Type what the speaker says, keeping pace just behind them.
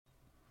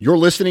You're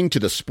listening to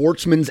the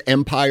Sportsman's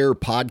Empire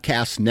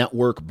Podcast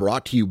Network,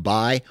 brought to you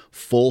by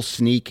Full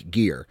Sneak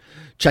Gear.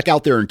 Check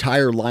out their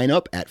entire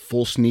lineup at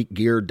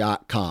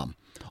fullsneakgear.com.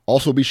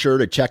 Also be sure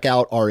to check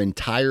out our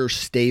entire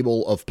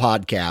stable of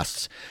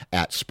podcasts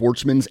at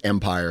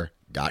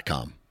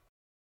sportsmansempire.com.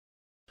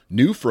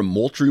 New from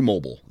Moultrie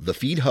Mobile, the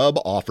Feed Hub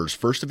offers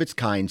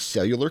first-of-its-kind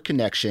cellular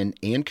connection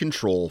and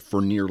control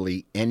for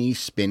nearly any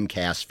spin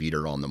cast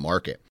feeder on the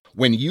market.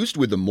 When used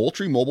with the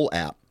Moultrie Mobile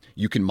app,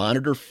 you can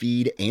monitor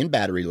feed and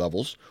battery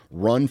levels,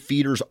 run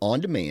feeders on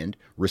demand,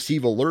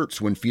 receive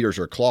alerts when feeders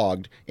are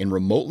clogged, and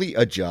remotely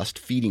adjust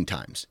feeding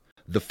times.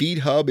 The Feed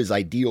Hub is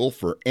ideal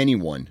for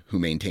anyone who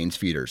maintains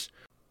feeders.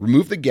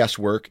 Remove the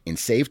guesswork and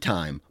save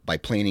time by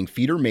planning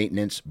feeder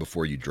maintenance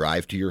before you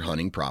drive to your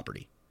hunting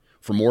property.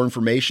 For more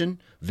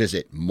information,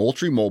 visit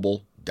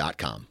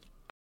moultriemobile.com.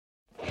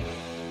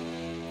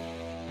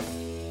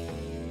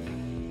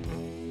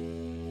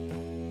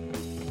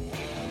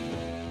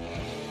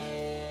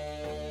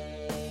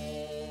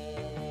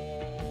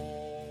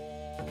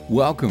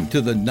 Welcome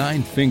to the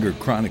Nine Finger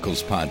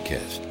Chronicles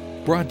podcast,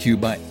 brought to you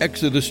by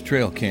Exodus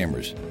Trail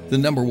Cameras, the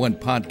 #1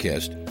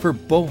 podcast for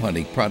bow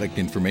hunting product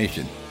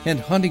information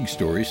and hunting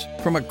stories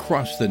from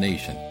across the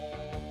nation.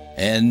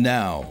 And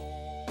now,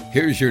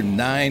 here's your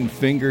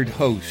nine-fingered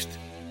host,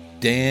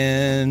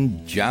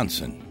 Dan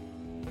Johnson.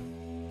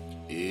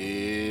 It's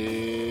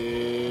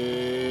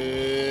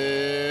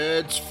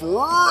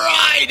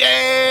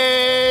Friday!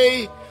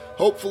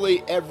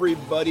 Hopefully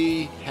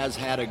everybody has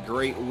had a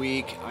great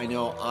week. I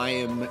know I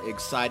am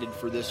excited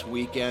for this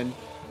weekend.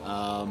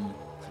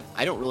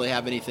 I don't really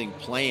have anything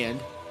planned.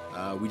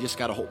 We just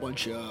got a whole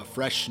bunch of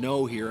fresh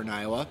snow here in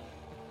Iowa,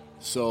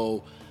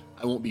 so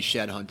I won't be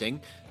shed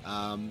hunting.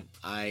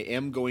 I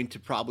am going to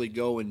probably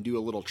go and do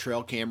a little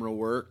trail camera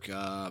work,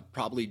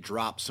 probably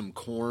drop some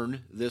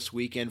corn this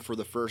weekend for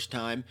the first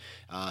time,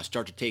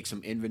 start to take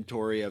some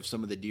inventory of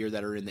some of the deer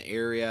that are in the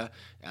area,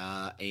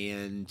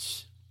 and,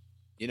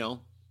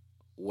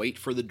 wait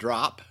for the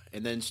drop,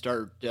 and then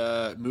start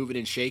moving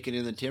and shaking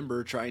in the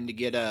timber, trying to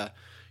get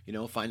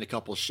find a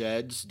couple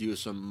sheds, do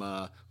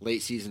some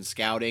late season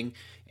scouting.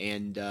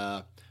 And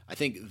I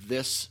think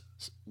this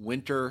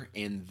winter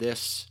and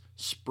this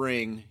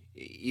spring,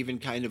 even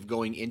kind of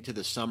going into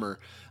the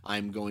summer,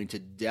 I'm going to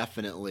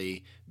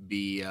definitely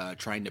be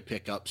trying to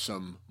pick up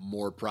some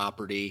more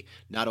property,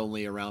 not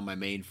only around my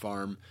main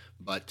farm,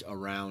 but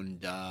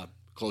around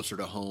closer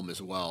to home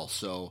as well.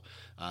 So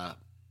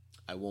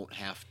I won't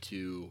have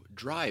to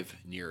drive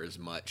near as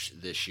much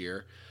this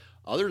year.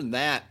 Other than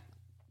that,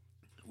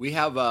 we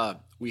have a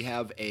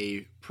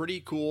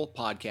pretty cool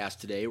podcast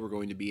today. We're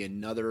going to be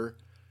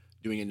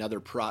doing another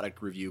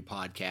product review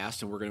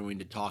podcast, and we're going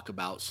to talk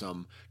about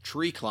some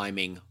tree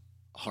climbing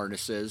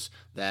harnesses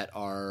that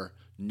are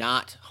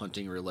not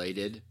hunting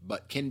related,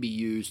 but can be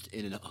used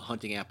in a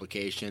hunting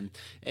application.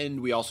 And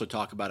we also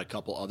talk about a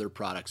couple other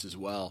products as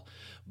well.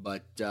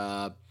 But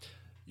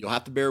you'll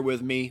have to bear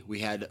with me. We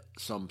had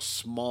some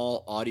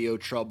small audio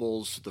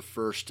troubles the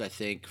first, I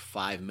think,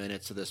 5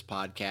 minutes of this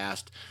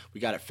podcast.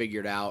 We got it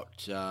figured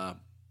out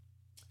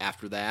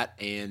after that,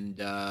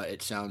 and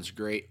it sounds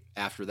great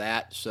after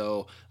that.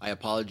 So I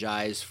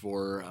apologize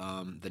for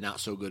the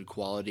not-so-good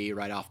quality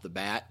right off the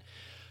bat.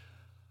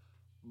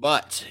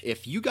 But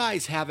if you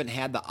guys haven't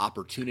had the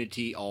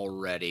opportunity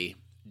already,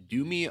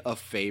 do me a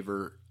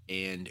favor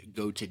and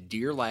go to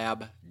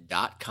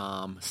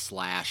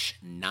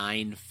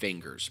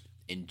deerlab.com/9fingers.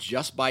 And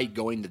just by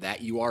going to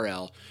that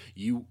URL,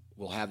 you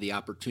will have the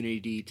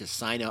opportunity to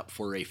sign up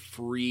for a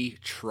free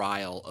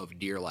trial of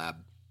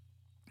DeerLab.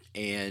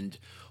 And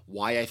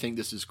why I think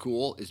this is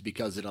cool is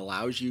because it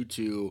allows you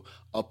to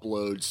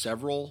upload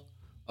several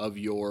of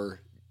your,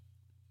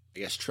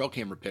 trail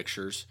camera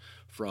pictures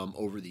from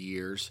over the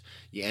years.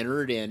 You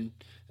enter it in.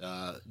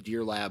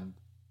 DeerLab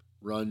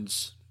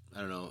runs, I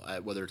don't know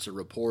whether it's a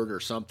report or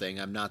something.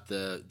 I'm not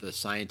the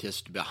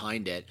scientist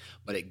behind it,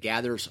 but it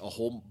gathers a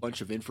whole bunch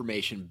of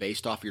information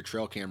based off your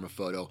trail camera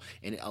photo,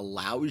 and it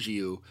allows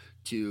you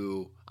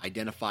to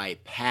identify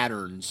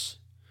patterns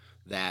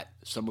that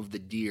some of the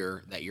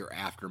deer that you're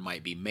after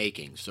might be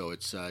making. So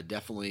it's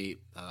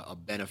definitely a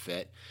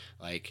benefit.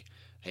 Like,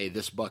 hey,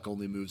 this buck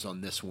only moves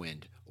on this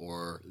wind,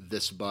 or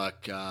this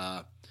buck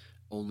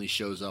only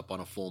shows up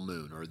on a full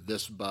moon, or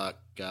this buck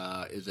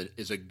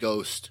is a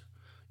ghost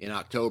in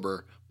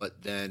October,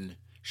 but then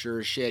sure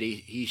as shit,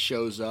 he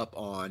shows up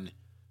on,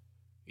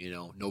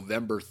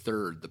 November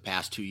 3rd the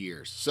past 2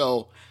 years.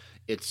 So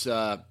it's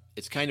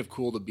kind of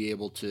cool to be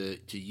able to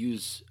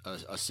use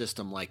a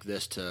system like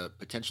this to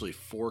potentially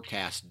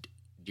forecast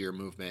deer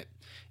movement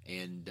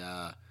and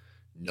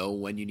know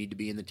when you need to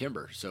be in the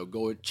timber. So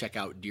go check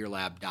out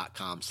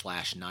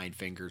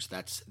deerlab.com/9fingers.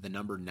 That's the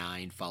number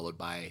 9 followed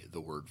by the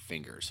word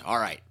fingers. All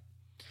right,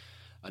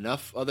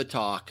 enough of the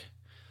talk.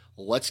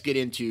 Let's get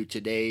into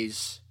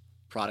today's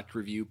product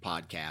review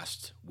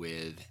podcast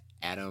with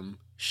Adam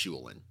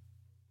Schulin.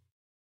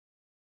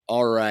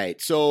 All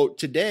right, so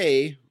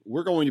today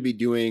we're going to be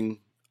doing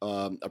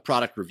a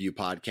product review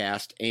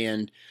podcast,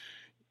 and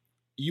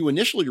you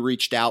initially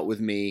reached out with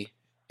me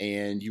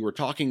and you were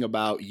talking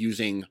about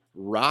using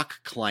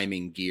rock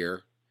climbing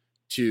gear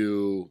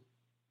to,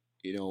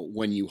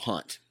 when you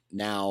hunt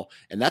now.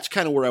 And that's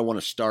kind of where I want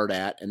to start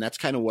at. And that's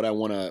kind of what I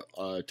want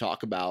to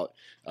talk about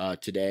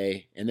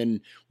today. And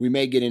then we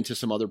may get into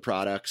some other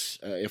products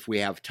if we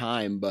have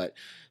time, but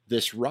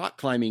this rock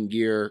climbing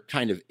gear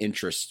kind of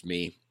interests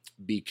me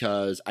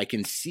because I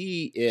can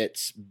see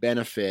its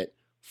benefit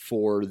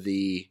for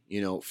the,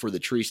 for the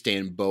tree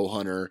stand bow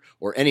hunter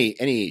or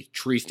any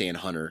tree stand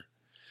hunter.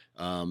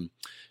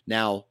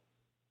 Now,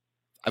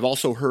 I've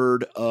also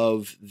heard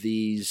of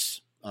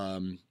these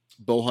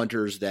bow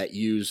hunters that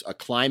use a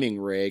climbing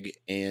rig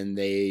and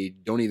they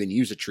don't even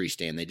use a tree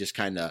stand. They just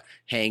kind of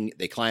hang,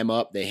 they climb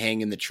up, they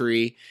hang in the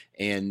tree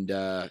and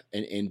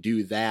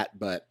do that.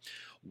 But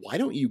why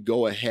don't you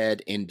go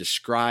ahead and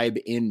describe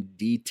in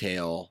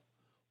detail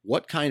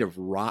what kind of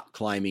rock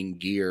climbing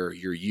gear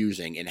you're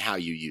using and how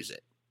you use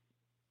it?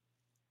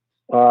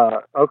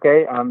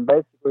 Okay, I'm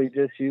basically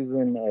just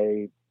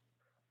using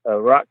a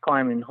rock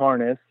climbing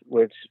harness,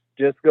 which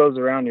just goes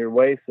around your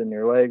waist and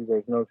your legs.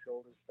 There's no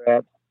shoulder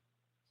straps,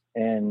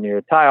 and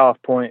your tie-off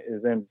point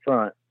is in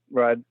front,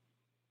 right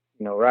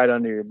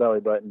under your belly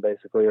button,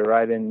 basically, or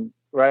right in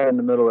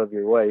the middle of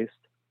your waist.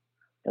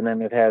 And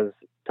then it has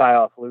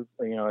tie-off loop.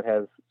 It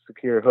has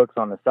secure hooks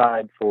on the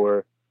side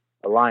for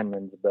a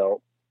lineman's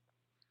belt.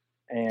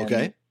 And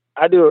okay.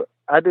 I do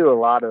a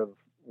lot of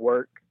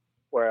work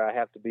where I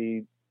have to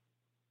be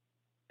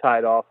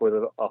tied off with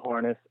a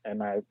harness,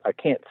 and I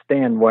can't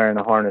stand wearing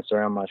a harness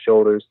around my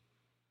shoulders.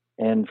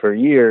 And for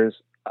years,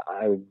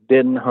 I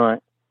didn't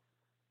hunt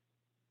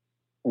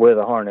with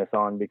a harness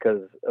on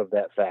because of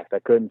that fact. I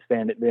couldn't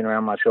stand it being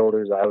around my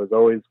shoulders. I was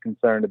always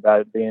concerned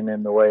about it being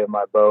in the way of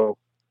my bow.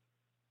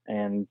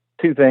 And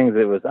two things: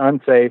 it was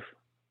unsafe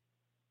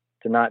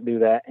to not do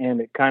that,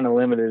 and it kind of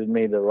limited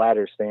me to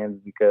ladder stands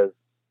because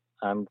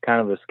I'm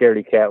kind of a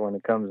scaredy cat when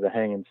it comes to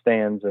hanging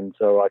stands, and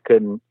so I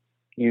couldn't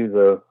use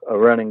a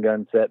running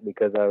gun set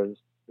because I was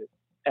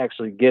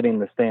actually getting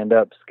the stand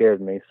up scared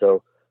me.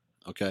 So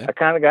okay, I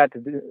kind of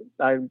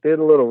I did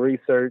a little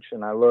research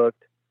and I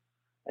looked,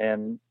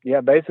 and yeah,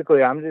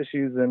 basically I'm just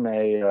using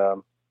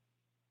the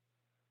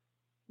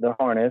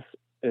harness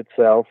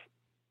itself,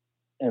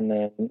 and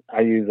then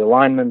I use a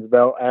lineman's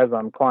belt as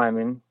I'm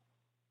climbing,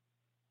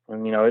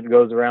 and it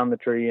goes around the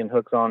tree and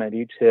hooks on at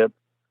each hip.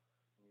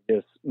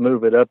 Just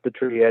move it up the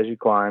tree as you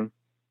climb,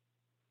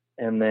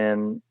 and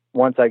then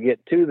once I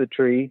get to the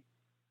tree,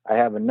 I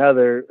have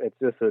another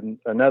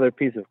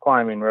piece of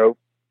climbing rope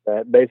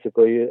that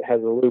basically it has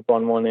a loop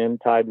on one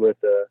end tied with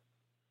a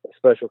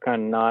special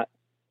kind of knot,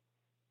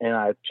 and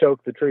I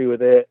choke the tree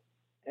with it.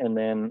 And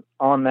then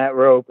on that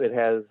rope, it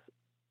has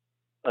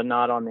a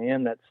knot on the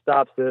end that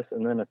stops this,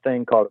 and then a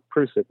thing called a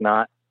prusik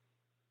knot,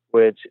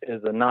 which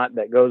is a knot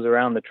that goes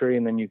around the tree,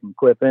 and then you can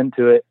clip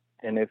into it.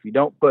 And if you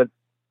don't put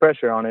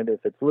pressure on it,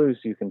 if it's loose,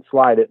 you can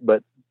slide it,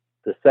 but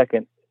the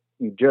second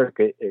you jerk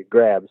it, it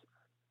grabs.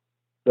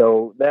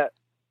 So that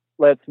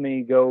lets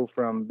me go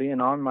from being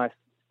on my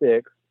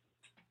stick,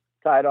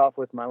 tied off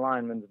with my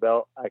lineman's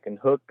belt. I can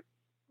hook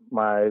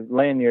my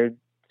lanyard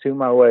to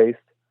my waist,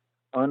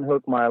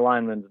 unhook my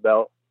lineman's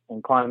belt,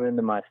 and climb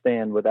into my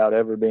stand without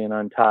ever being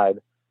untied.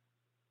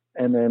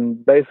 And then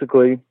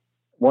basically,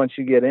 once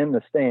you get in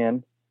the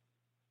stand,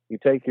 you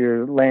take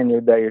your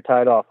lanyard that you're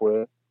tied off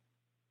with,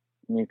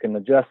 and you can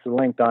adjust the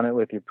length on it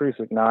with your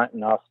prusik knot,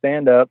 and I'll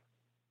stand up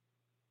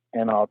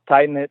and I'll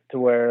tighten it to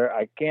where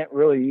I can't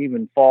really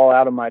even fall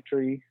out of my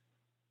tree,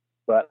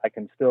 but I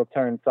can still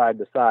turn side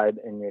to side,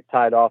 and you're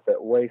tied off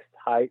at waist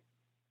height,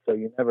 so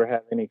you never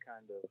have any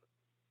kind of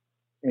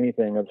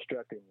anything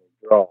obstructing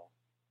your draw.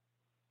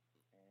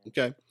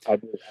 Okay. I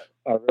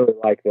really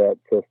like that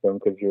system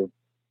because you're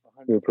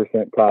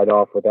 100% tied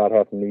off without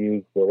having to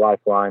use the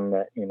lifeline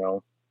that,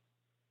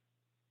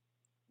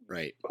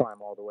 right,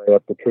 climb all the way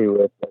up the tree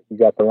with. But you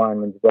got the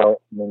lineman's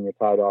belt, and then you're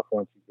tied off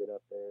once you get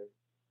up there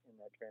in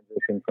that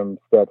transition from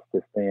steps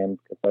to stand,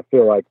 because I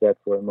feel like that's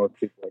where most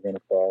people are going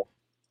to fall.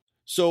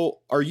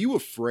 So are you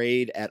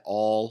afraid at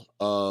all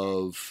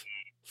of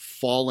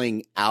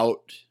falling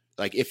out?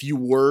 Like if you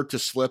were to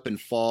slip and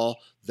fall,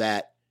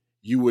 that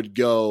you would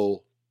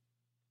go,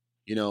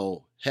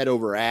 head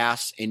over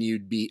ass and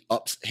you'd be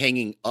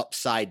hanging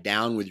upside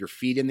down with your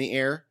feet in the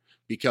air?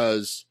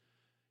 Because,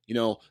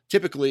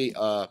 typically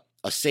a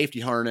safety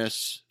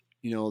harness,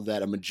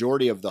 that a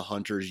majority of the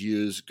hunters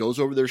use goes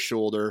over their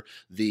shoulder.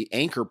 The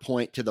anchor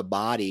point to the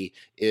body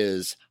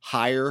is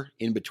higher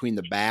in between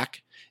the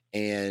back,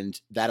 and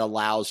that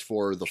allows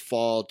for the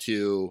fall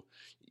to,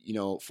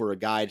 for a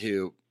guy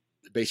to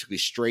basically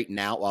straighten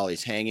out while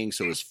he's hanging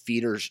so his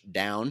feet are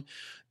down.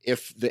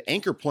 If the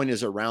anchor point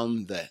is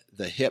around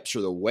the hips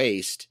or the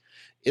waist,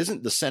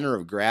 isn't the center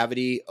of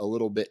gravity a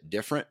little bit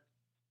different?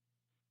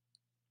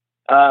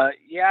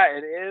 Yeah,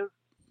 it is.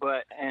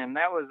 And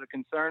that was a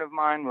concern of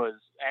mine, was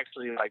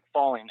actually like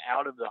falling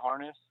out of the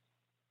harness.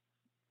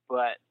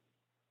 But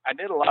I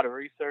did a lot of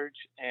research,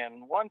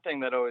 and one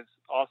thing that always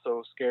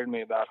also scared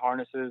me about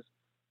harnesses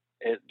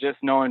is just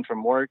knowing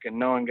from work and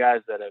knowing guys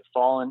that have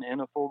fallen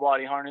in a full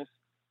body harness,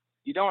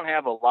 you don't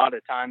have a lot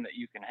of time that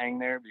you can hang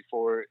there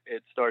before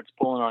it starts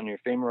pulling on your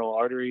femoral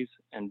arteries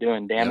and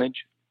doing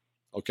damage.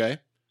 Yep. Okay.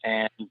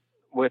 And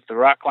with the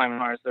rock climbing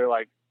harness, they're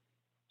like,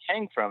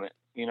 hang from it,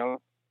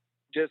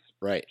 just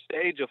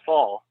stage a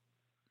fall.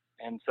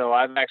 And so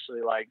I've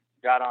actually like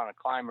got on a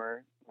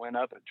climber, went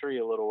up a tree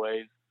a little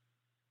ways,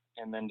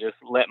 and then just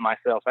let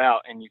myself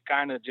out. And you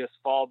kind of just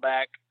fall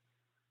back,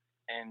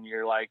 and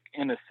you're like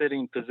in a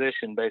sitting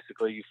position.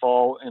 Basically, you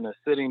fall in a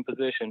sitting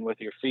position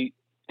with your feet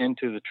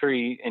into the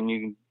tree, and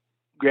you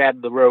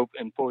grab the rope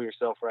and pull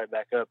yourself right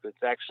back up. It's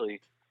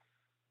actually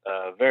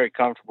very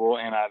comfortable,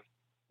 and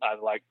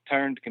I've like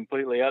turned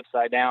completely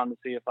upside down to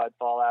see if I'd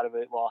fall out of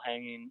it while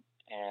hanging,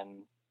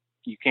 and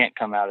you can't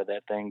come out of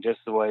that thing just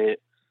the way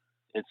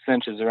it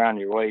cinches around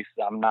your waist.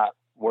 I'm not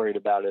worried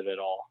about it at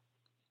all.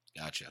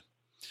 Gotcha.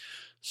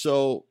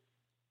 So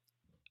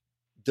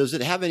does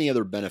it have any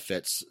other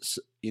benefits?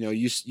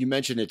 You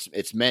mentioned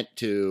it's meant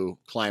to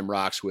climb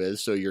rocks with,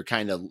 so you're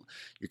kind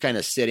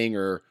of sitting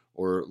or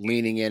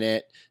leaning in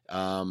it.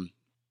 Do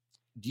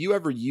you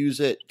ever use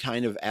it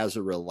kind of as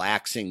a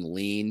relaxing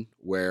lean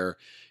where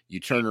you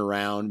turn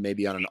around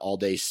maybe on an all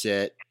day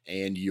sit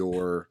and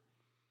you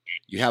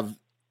have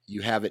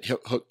it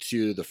hooked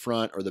to the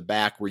front or the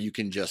back where you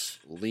can just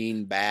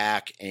lean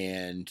back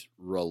and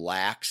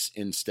relax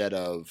instead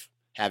of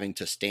having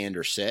to stand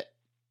or sit?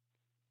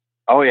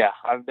 Oh yeah,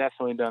 I've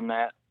definitely done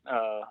that.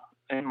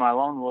 In my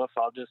lone wolf,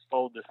 I'll just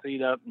fold the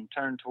seat up and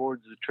turn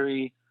towards the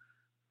tree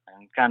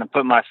and kind of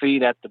put my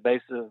feet at the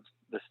base of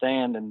the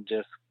stand and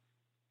just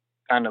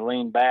kind of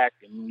lean back,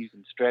 and you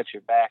can stretch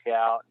your back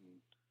out and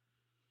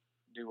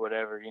do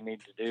whatever you need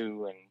to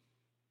do.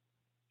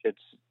 And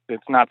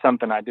it's not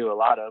something I do a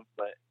lot of,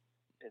 but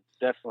it's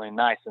definitely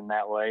nice in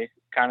that way.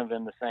 Kind of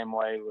in the same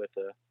way with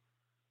a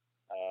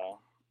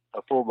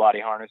full body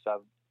harness,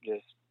 I've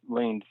just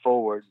leaned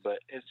forward, but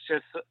it's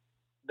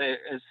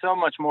so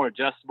much more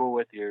adjustable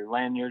with your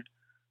lanyard,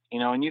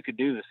 and you could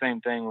do the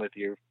same thing with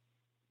your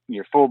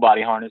full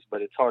body harness,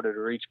 but it's harder to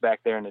reach back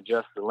there and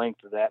adjust the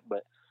length of that.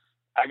 But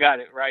I got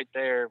it right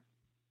there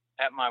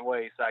at my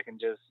waist. I can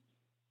just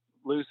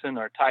loosen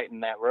or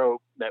tighten that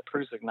rope, that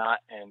Prusik knot,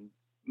 and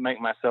make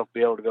myself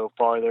be able to go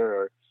farther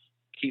or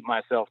keep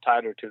myself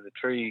tighter to the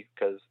tree,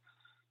 because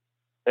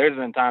there's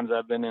been times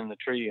I've been in the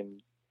tree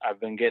and I've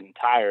been getting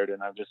tired,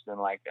 and I've just been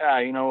like,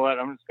 you know what,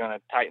 I'm just going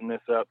to tighten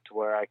this up to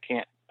where I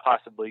can't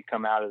possibly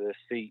come out of this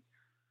seat.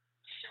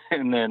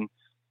 And then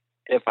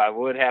if I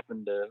would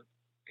happen to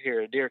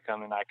hear a deer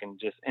coming, I can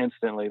just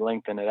instantly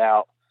lengthen it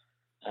out,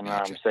 and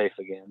Gotcha. I'm safe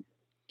again.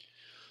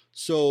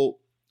 So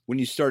when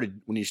you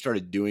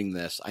started doing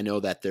this, I know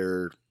that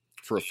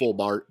for a full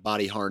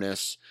body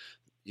harness,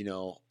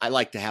 I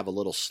like to have a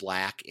little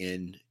slack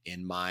in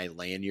my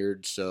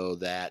lanyard so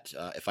that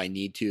if I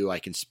need to, I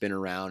can spin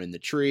around in the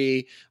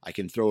tree. I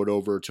can throw it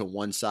over to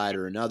one side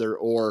or another,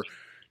 or,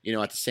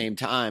 at the same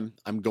time,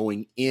 I'm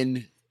going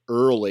in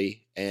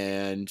early,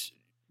 and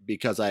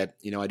because I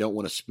don't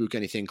want to spook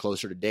anything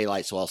closer to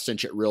daylight, so I'll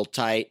cinch it real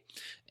tight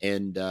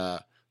and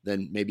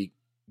then maybe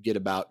get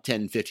about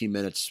 10, 15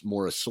 minutes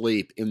more of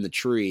sleep in the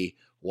tree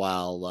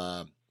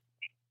while,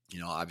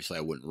 obviously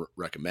I wouldn't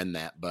recommend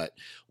that, but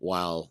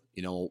while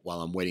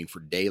I'm waiting for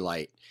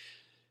daylight.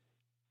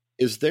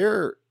 Is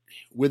there,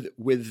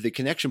 with the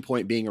connection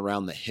point being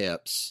around the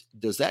hips,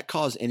 does that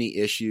cause any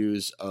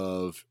issues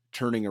of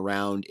turning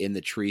around in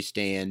the tree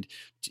stand?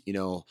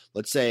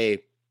 Let's say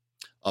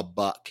a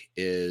buck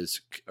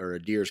or a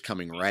deer is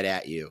coming right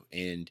at you,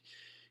 and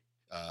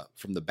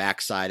from the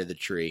back side of the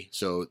tree.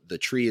 So the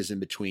tree is in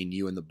between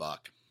you and the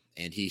buck,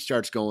 and he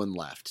starts going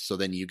left. So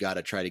then you got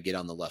to try to get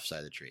on the left side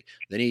of the tree.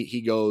 Then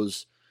he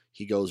goes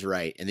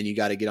right, and then you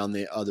got to get on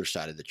the other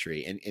side of the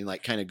tree, and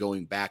like kind of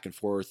going back and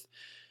forth.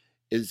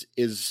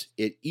 Is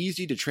it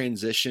easy to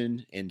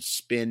transition and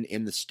spin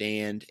in the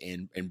stand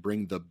and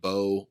bring the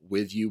bow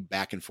with you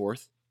back and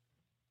forth?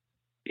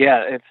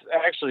 Yeah, it's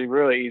actually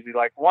really easy.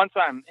 Like once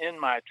I'm in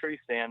my tree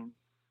stand,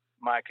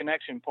 my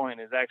connection point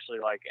is actually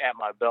like at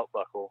my belt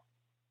buckle.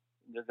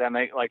 Does that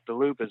make, like, the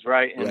loop is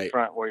right in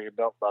front where your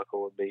belt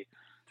buckle would be.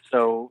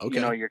 So,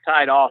 okay. You're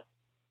tied off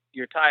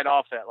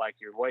at like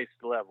your waist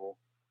level.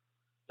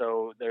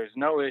 So there's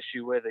no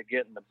issue with it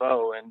getting the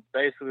bow. And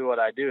basically what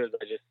I do is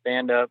I just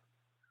stand up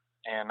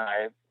and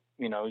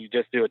you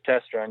just do a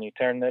test run. You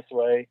turn this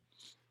way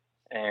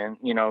and,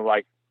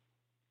 like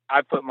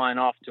I put mine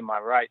off to my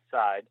right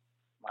side.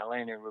 My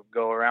lanyard would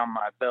go around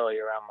my belly,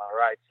 around my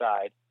right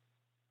side.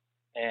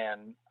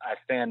 And I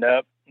stand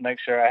up, make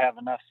sure I have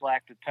enough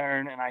slack to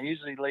turn, and I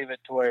usually leave it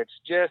to where it's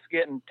just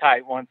getting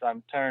tight once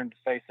I'm turned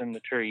facing the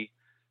tree.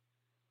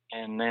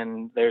 And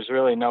then there's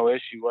really no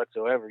issue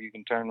whatsoever. You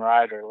can turn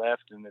right or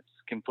left, and it's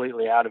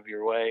completely out of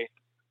your way.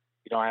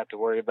 You don't have to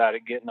worry about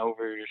it getting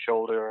over your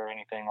shoulder or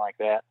anything like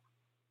that.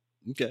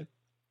 Okay.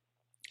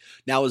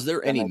 Now, is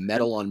there any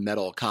metal on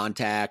metal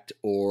contact,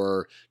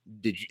 or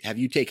have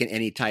you taken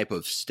any type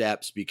of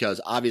steps?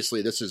 Because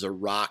obviously this is a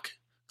rock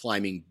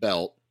climbing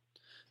belt.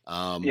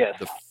 Yes.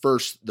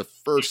 The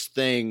first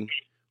thing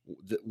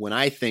that when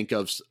I think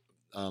of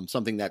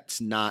something that's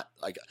not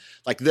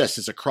like this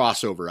is a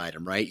crossover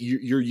item, right?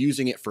 You're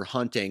using it for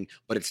hunting,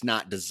 but it's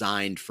not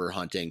designed for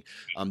hunting.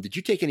 Did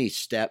you take any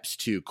steps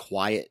to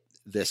quiet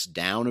this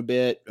down a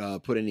bit?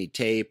 Put any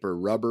tape or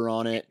rubber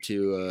on it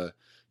to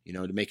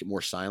to make it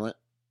more silent?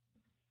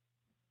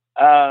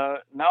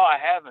 No, I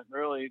haven't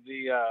really.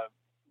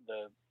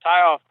 The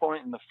tie-off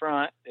point in the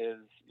front is,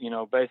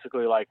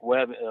 basically like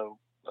a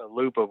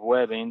loop of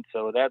webbing,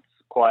 so that's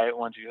quiet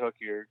once you hook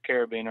your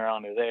carabiner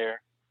onto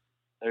there.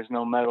 There's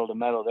no metal to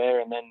metal there,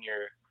 and then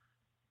your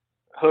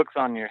hooks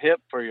on your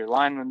hip for your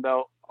lineman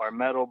belt are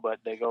metal, but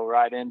they go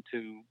right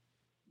into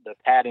the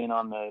padding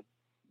on the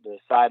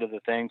side of the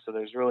thing, so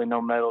there's really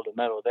no metal to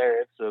metal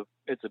there.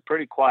 It's a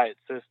pretty quiet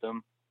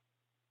system,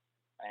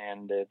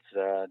 and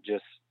it's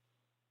just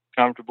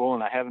comfortable,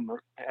 and I haven't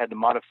had to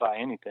modify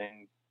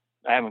anything.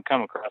 I haven't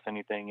come across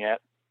anything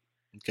yet.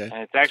 Okay.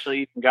 And it's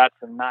actually even got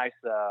some nice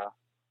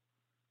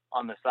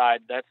on the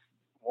side. That's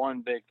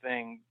one big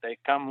thing. They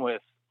come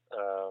with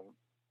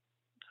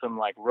some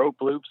like rope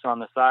loops on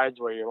the sides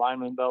where your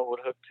lineman belt would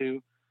hook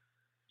to,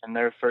 and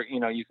they're for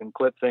you can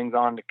clip things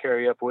on to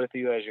carry up with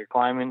you as you're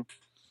climbing.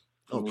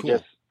 Oh, and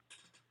cool.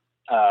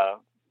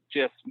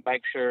 Just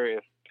make sure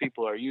if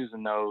people are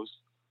using those,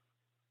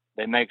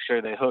 they make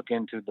sure they hook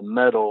into the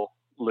metal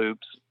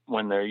loops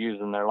when they're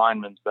using their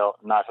lineman's belt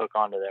and not hook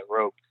onto that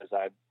rope, because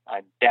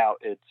I doubt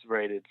it's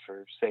rated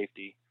for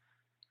safety.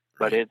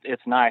 But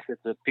it's nice.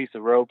 It's a piece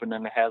of rope, and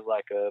then it has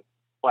like a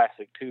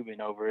plastic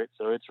tubing over it,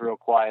 so it's real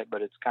quiet,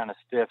 but it's kind of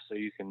stiff, so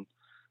you can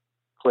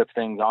clip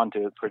things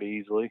onto it pretty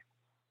easily.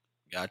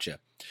 Gotcha.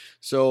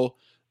 So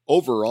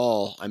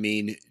overall, I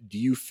mean, do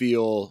you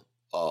feel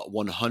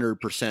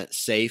 100%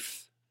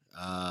 safe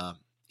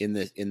in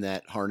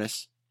that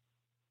harness?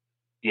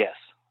 Yes,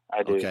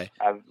 I do. Okay.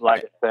 I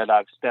said,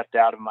 I've stepped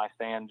out of my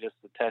stand just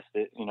to test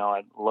it,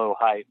 at low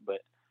height,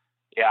 but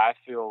yeah, I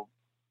feel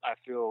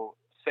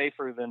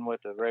safer than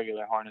with a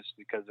regular harness,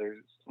 because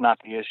there's not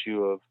the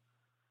issue of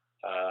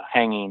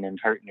hanging and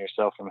hurting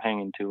yourself from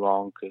hanging too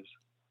long, because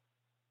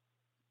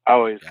I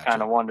always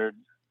kind of wondered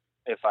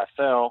if I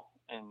fell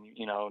and,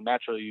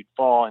 naturally you'd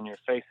fall and you're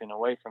facing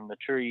away from the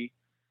tree.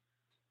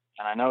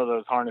 And I know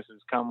those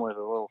harnesses come with a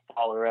little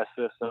fall arrest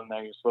system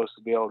that you're supposed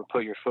to be able to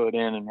put your foot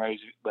in and raise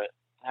it, but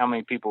how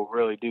many people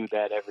really do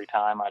that every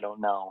time, I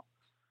don't know.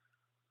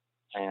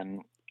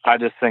 And I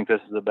just think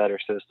this is a better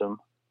system.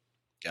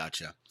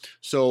 Gotcha.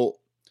 So,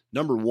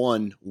 number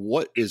one,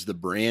 what is the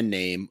brand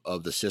name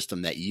of the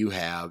system that you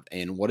have,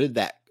 and what did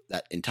that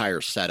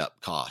entire setup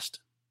cost?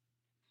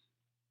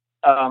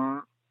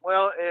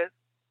 Well, it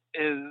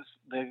is,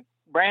 the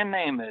brand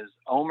name is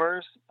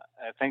Omer's.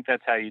 I think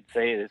that's how you'd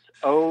say it. It's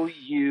OUMER''S,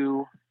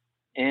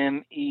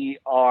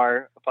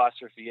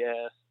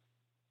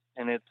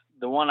 and it's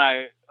the one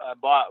I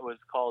bought was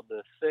called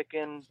the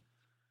Thicken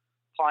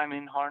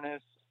climbing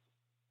harness,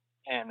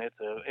 and it's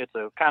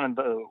a kind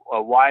of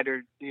a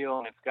wider deal,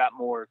 and it's got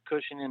more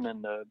cushioning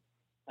in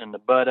the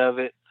butt of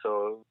it,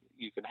 so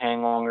you can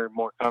hang longer,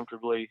 more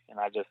comfortably. And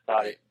I just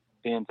thought,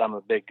 since I'm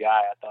a big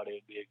guy, I thought it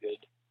would be a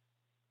good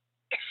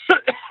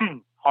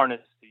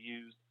harness to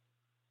use.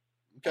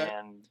 Okay.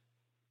 And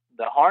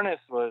the harness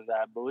was,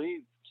 I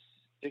believe,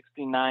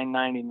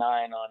 $69.99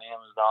 on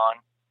Amazon.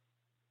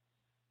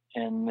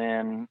 And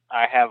then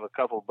I have a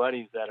couple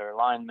buddies that are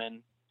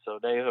linemen, so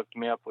they hooked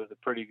me up with a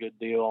pretty good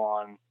deal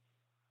on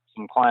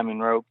some climbing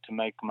rope to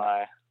make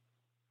my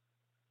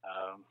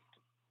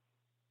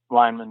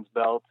lineman's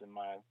belt and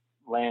my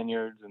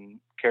lanyards and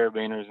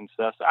carabiners and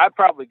stuff. So I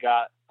probably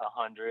got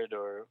 100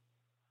 or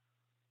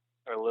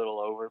a little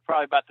over,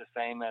 probably about the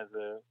same as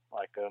a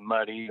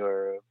Muddy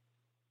or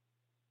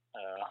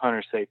a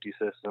hunter safety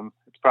system.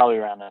 It's probably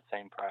around that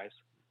same price.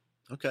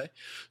 Okay.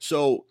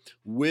 So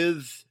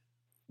with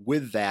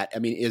that, I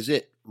mean, is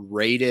it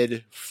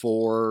rated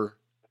for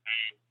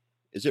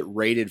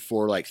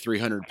like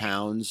 300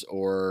 pounds,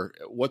 or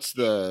what's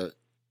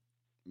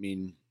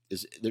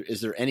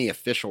is there any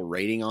official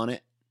rating on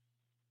it?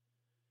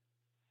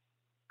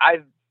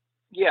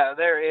 Yeah,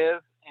 there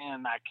is,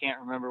 and I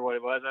can't remember what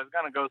it was. I was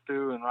going to go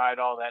through and write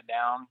all that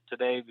down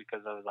today,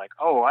 because I was like,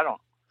 oh, I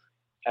don't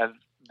have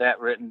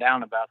that written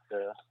down about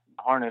the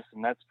harness,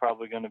 and that's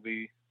probably going to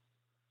be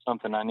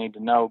something I need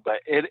to know.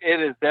 But it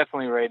is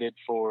definitely rated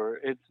for,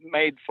 it's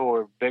made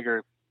for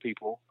bigger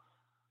people.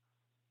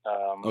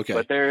 Okay.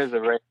 But there is a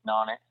rating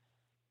on it.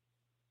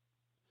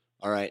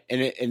 All right.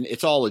 And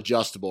it's all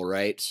adjustable,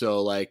 right?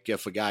 So like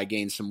if a guy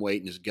gains some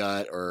weight in his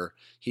gut, or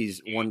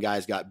one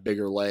guy's got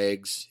bigger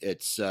legs,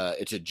 it's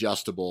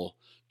adjustable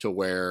to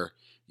where,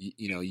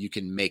 you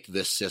can make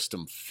this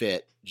system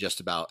fit just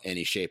about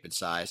any shape and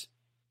size.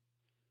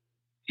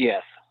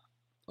 Yes.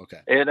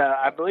 Okay.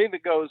 I believe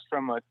it goes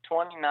from a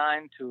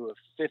 29 to a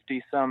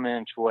 50 some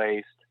inch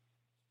waist.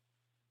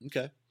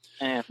 Okay.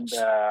 And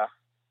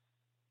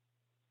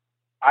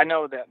I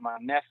know that my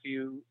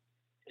nephew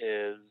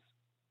is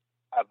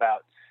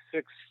about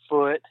 6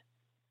 foot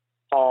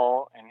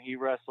tall, and he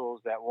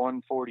wrestles at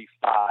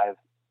 145,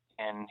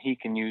 and he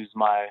can use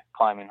my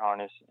climbing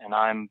harness, and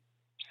I'm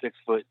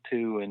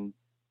 6'2" and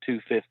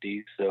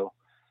 250. So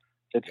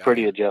it's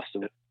pretty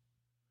adjustable.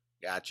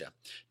 Gotcha.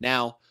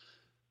 Now,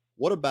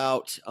 what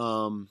about,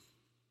 now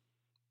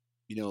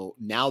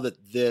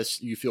that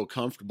you feel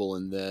comfortable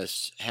in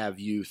this, have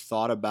you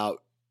thought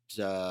about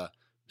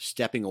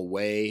stepping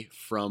away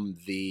from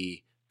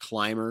the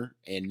climber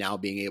and now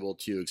being able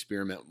to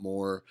experiment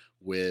more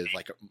with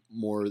like a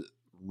more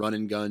run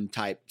and gun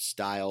type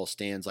style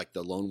stands like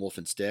the Lone Wolf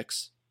and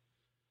Sticks?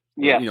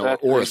 Yeah,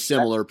 or a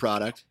similar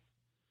product.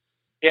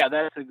 Yeah,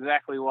 that's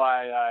exactly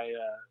why I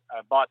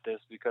bought this,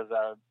 because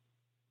I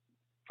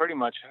pretty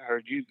much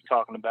heard you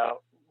talking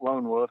about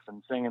Lone Wolf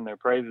and singing their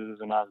praises,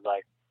 and I was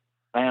like,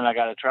 man, I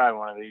got to try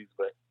one of these,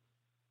 but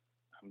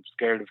I'm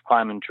scared of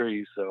climbing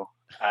trees, so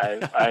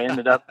I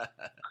ended up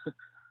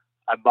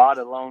I bought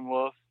a Lone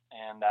Wolf,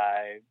 and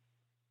I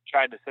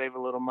tried to save a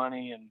little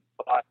money and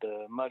bought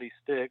the Muddy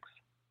Sticks.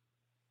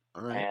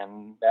 All right.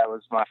 And that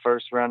was my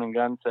first run and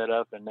gun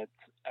setup, and it's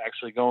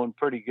actually going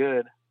pretty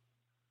good.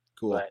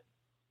 Cool. But,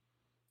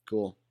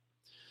 cool.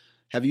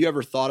 Have you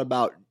ever thought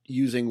about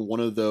using one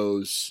of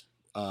those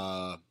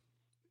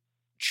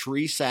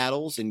tree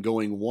saddles and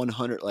going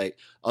 100, like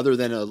other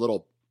than a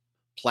little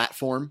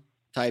platform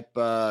type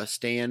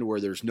stand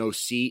where there's no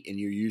seat and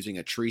you're using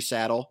a tree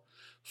saddle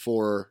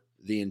for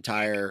the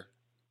entire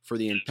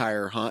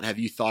hunt? Have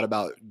you thought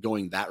about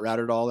going that route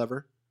at all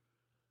ever?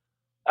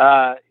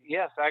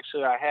 Yes,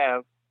 actually I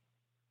have.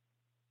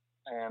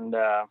 And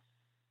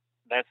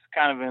that's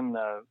kind of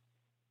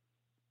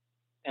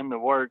in the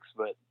works,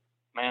 but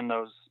man,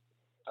 those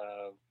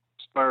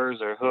spurs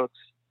or hooks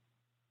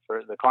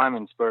for the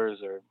climbing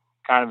spurs are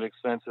kind of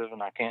expensive,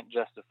 and I can't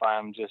justify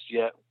them just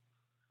yet.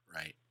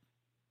 Right.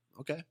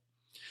 Okay.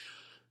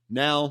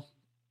 Now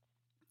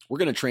we're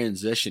going to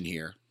transition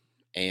here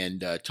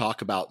and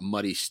talk about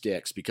Muddy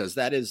Sticks, because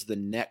that is the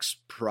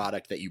next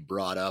product that you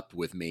brought up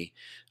with me.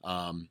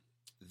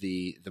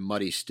 The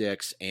Muddy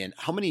Sticks. And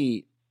how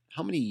many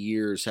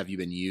years have you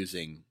been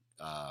using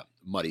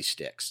Muddy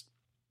Sticks?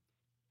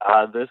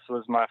 This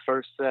was my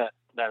first set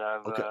that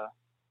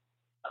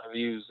I've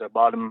used. I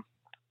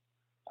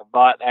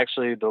bought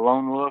actually the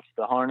Lone Wolf,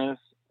 the harness,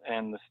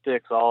 and the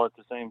sticks all at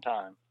the same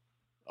time.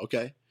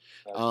 Okay.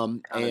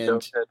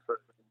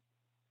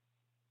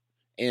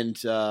 And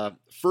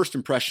first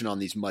impression on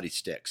these Muddy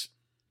Sticks?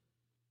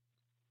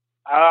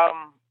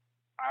 I'm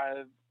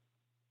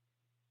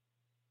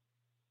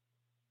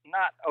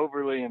not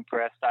overly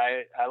impressed.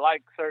 I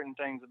like certain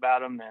things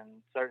about them,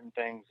 and certain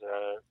things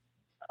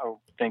I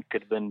think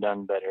could have been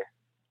done better.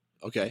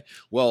 Okay.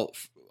 Well,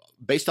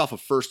 based off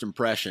of first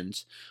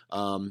impressions,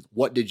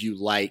 what did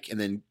you like, and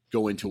then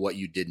go into what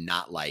you did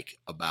not like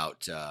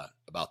about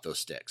those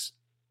sticks?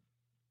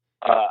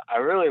 I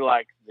really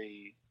like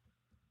the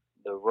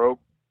rope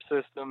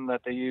system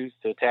that they use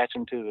to attach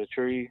them to the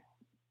tree,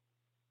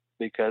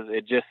 because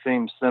it just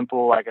seems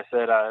simple. Like I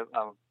said,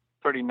 I'm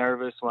pretty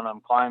nervous when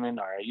I'm climbing,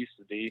 or I used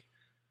to be,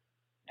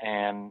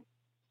 and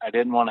I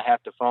didn't want to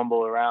have to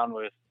fumble around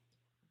with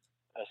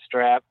a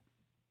strap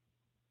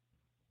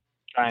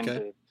trying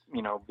to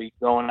be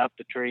going up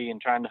the tree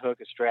and trying to hook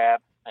a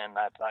strap. And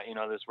I thought,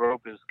 this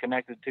rope is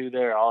connected to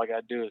there. All I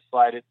got to do is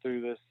slide it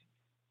through this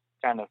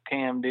kind of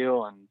cam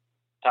deal and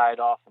tie it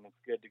off, and it's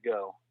good to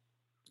go.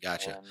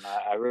 Gotcha. And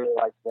I really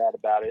like that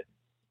about it.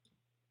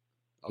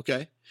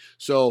 Okay.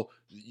 So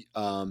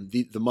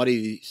the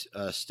Muddy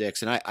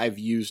Sticks, and I've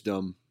used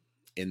them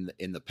in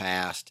the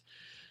past.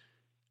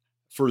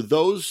 For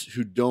those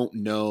who don't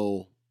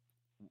know,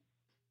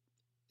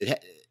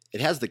 it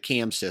has the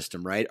cam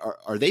system, right?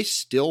 Are they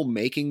still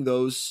making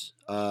those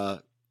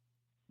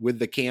with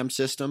the cam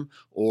system,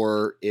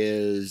 or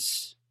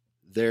is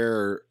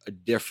there a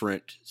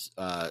different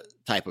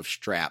type of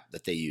strap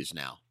that they use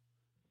now?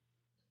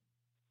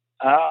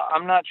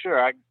 I'm not sure.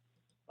 I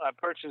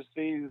purchased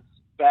these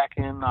back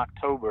in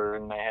October,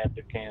 and they had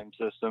the cam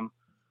system,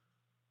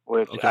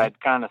 which I'd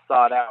kind of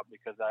sought out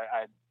because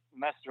I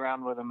messed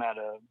around with them at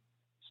a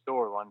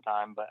store one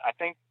time. But I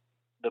think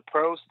the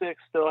Pro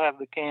sticks still have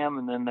the cam,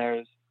 and then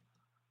there's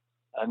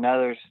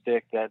another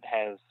stick that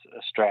has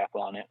a strap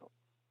on it.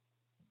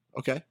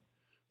 Okay.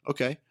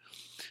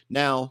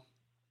 Now,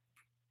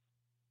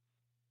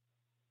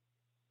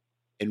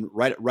 and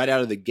right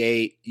out of the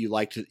gate, you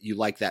like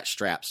that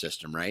strap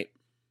system, right?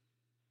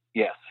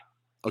 Yes.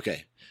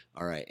 Okay.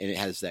 All right. And it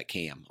has that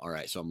cam. All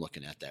right. So I'm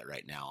looking at that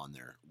right now on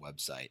their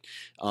website.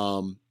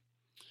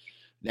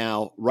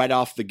 Now, right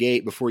off the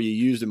gate, before you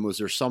used them, was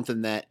there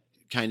something that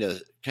kind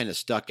of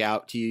stuck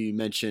out to you? You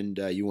mentioned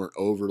you weren't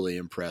overly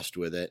impressed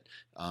with it.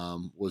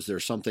 Was there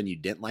something you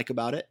didn't like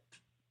about it?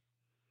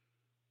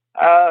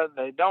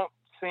 They don't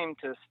seem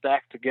to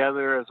stack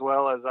together as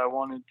well as I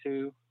wanted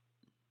to.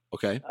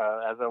 Okay.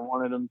 As I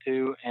wanted them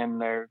to, and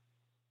they're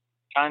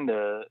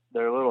a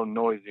little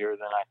noisier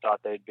than I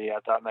thought they'd be. I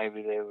thought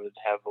maybe they would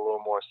have a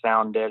little more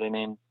sound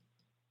deadening.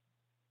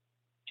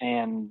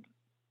 And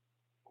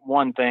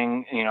one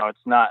thing,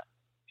 it's not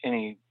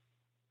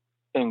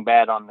anything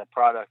bad on the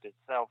product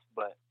itself,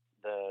 but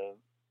the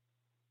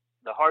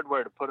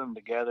hardware to put them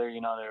together,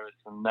 there was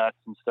some nuts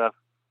and stuff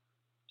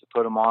to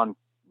put them on,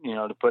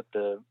 to put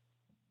the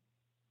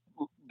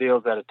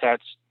deals that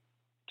attach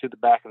to the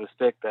back of the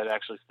stick that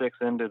actually sticks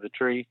into the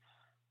tree.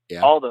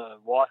 Yeah. All the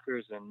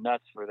washers and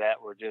nuts for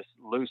that were just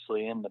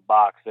loosely in the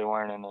box. They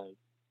weren't in a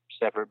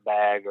separate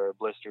bag or a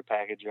blister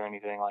package or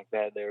anything like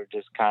that. They were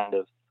just kind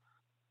of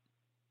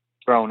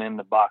thrown in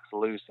the box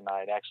loose, and I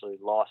had actually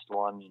lost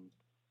one and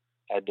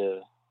had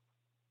to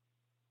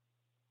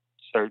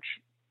search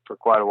for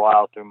quite a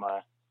while through my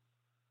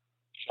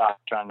shop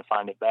trying to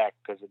find it back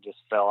because it just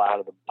fell out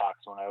of the box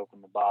when I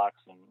opened the box.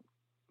 And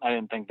I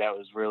didn't think that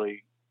was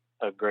really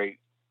a great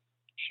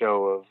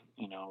show of,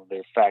 you know,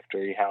 their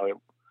factory, how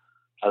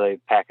they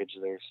package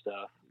their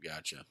stuff.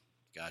 Gotcha.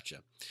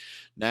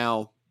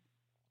 Now,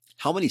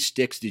 how many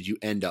sticks did you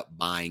end up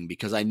buying?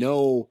 Because I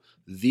know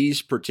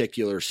these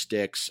particular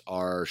sticks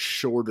are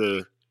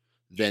shorter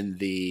than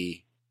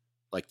the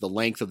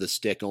length of the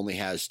stick only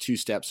has 2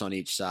 steps on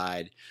each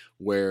side,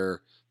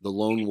 where the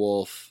Lone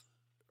Wolf,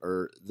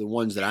 or the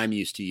ones that I'm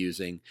used to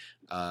using,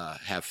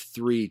 have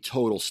 3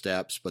 total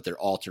steps, but they're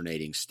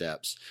alternating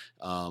steps.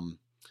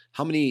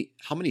 How many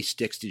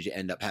sticks did you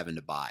end up having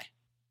to buy?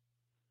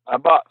 I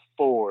bought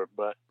 4,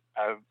 but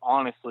I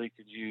honestly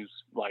could use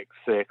like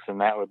 6,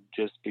 and that would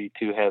just be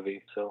too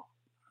heavy. So,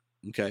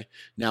 okay.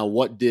 Now,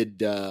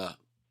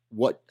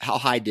 how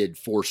high did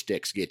 4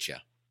 sticks get you?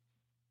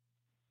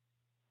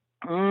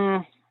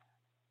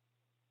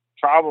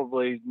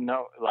 Probably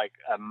like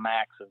a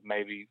max of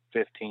maybe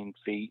 15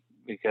 feet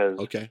because.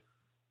 Okay.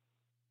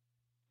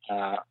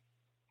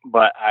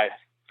 But I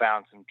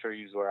found some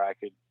trees where I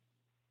could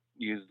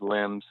use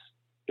limbs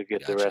to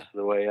get the rest of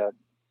the way up.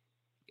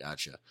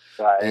 Gotcha.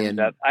 So I ended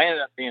up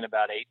being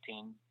about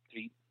 18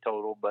 feet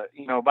total. But,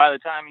 you know, by the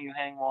time you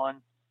hang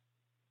one,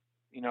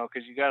 you know,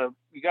 because you gotta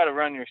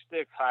run your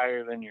sticks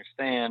higher than your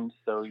stand,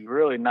 so you're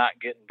really not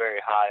getting very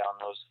high on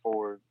those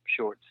 4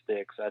 short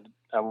sticks.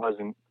 I'm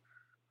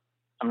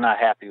not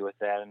happy with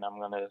that, and I'm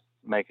gonna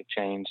make a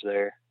change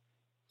there.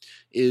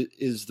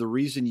 Is the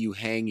reason you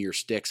hang your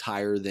sticks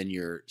higher than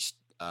your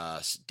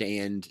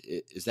stand,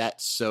 is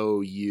that so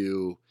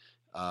you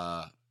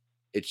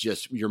it's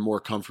just you're more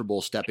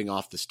comfortable stepping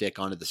off the stick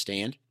onto the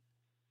stand?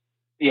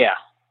 Yeah.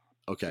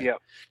 Okay. Yep.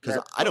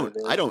 Because I don't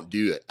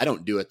do it. I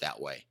don't do it that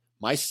way.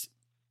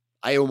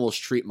 I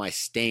almost treat my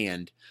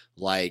stand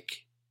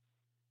like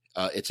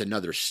it's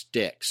another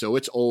stick. So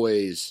it's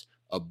always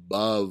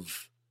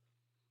above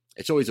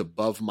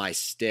my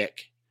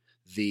stick,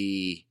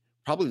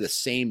 probably the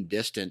same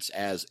distance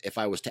as if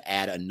I was to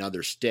add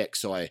another stick.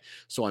 So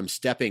I'm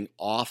stepping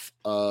off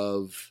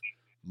of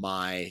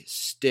my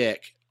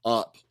stick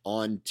up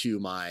onto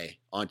my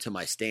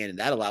stand, and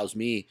that allows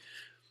me,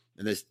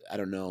 and this, I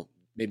don't know,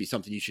 maybe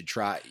something you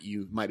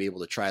might be able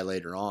to try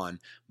later on,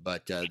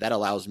 but that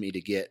allows me to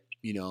get,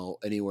 you know,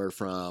 anywhere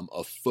from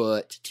a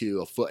foot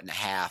to a foot and a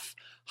half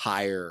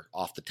higher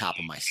off the top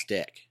of my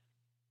stick.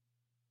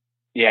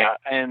 Yeah.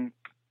 And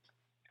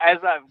as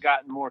I've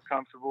gotten more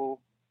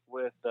comfortable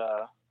with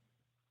the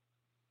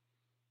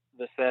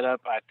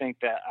setup, I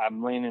think that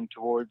I'm leaning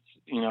towards,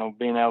 you know,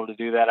 being able to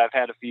do that. I've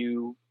had a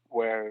few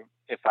where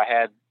if I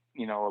had,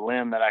 you know, a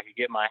limb that I could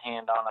get my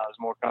hand on, I was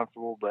more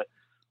comfortable. But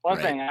one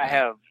thing, I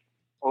have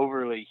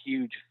overly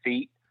huge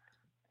feet,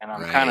 and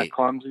I'm kind of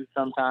clumsy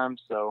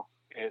sometimes, so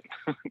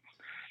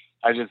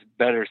I just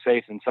better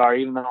safe than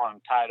sorry. Even though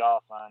I'm tied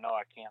off and I know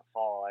I can't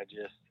fall, I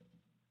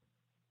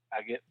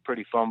get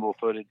pretty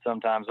fumble-footed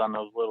sometimes on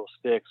those little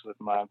sticks with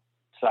my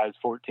size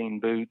 14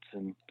 boots.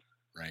 And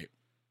right.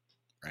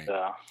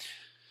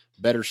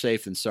 Better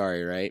safe than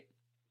sorry, right?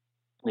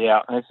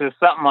 Yeah, it's just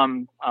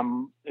something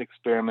I'm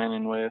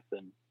experimenting with.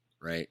 And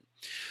right.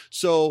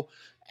 So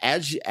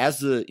as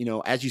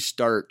you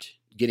start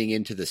getting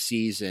into the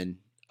season,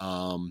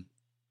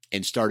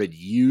 and started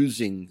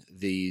using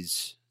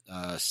these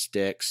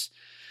sticks,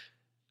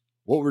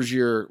 what was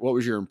your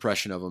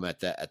impression of them at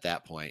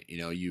that point? You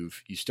know, you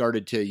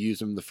started to use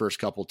them the first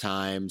couple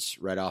times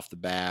right off the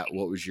bat.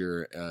 What was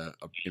your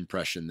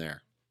impression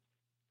there?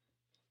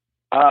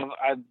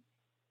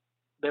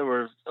 They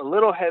were a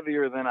little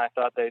heavier than I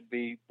thought they'd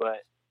be,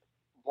 but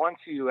once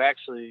you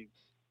actually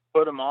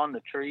put them on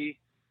the tree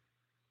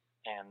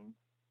and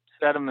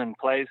set them in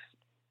place,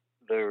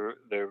 they're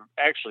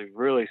actually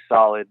really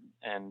solid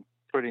and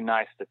pretty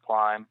nice to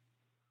climb.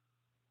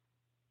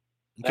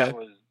 Okay. That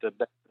was the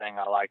best thing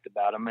I liked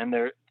about them.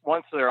 And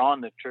once they're on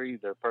the tree,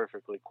 they're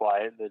perfectly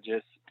quiet. They're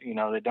just, you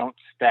know, they don't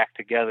stack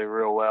together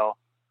real well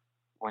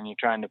when you're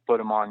trying to put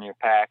them on your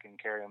pack and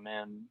carry them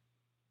in.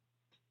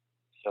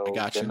 So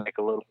they make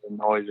a little bit of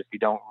noise if you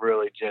don't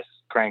really just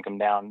crank them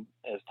down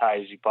as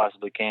tight as you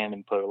possibly can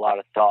and put a lot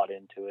of thought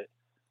into it.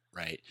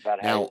 Right.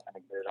 About how you're going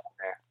to get it on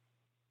there.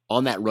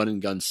 On that run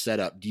and gun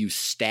setup, do you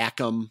stack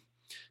them?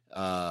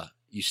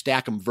 You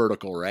stack them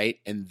vertical, right?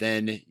 And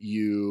then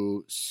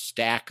you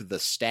stack the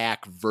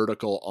stack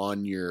vertical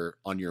on your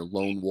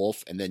Lone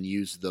Wolf, and then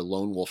use the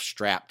Lone Wolf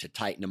strap to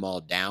tighten them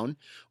all down?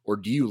 Or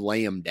do you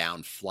lay them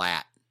down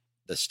flat,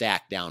 the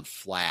stack down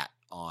flat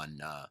on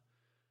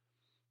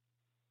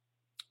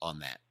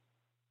that?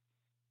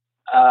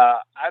 I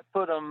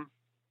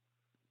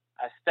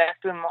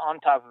stacked them on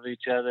top of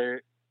each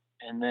other,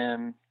 and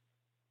then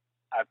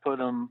I put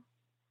them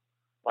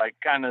like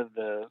kind of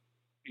the,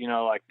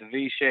 like the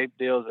V-shaped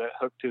deals that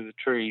hook to the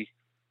tree,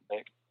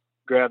 that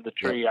grab the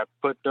tree. Yep.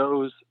 I put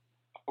those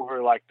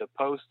over like the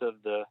post of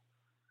the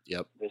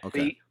Okay.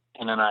 seat,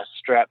 and then I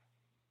strap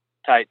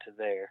tight to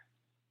there.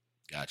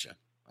 Gotcha.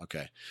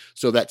 Okay.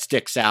 So that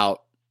sticks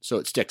out. So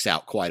it sticks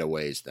out quite a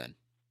ways then.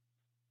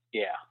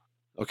 Yeah.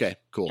 Okay,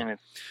 cool.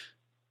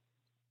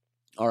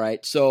 All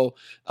right. So,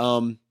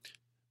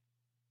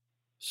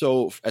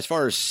 so as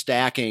far as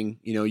stacking,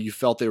 you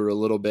felt they were a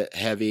little bit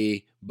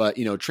heavy, but,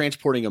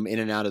 transporting them in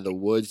and out of the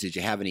woods, did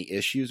you have any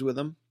issues with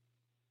them?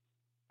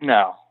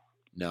 No.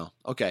 No.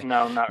 Okay.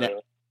 No, not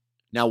really.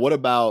 Now, what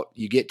about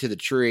you get to the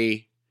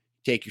tree,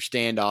 take your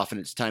stand off, and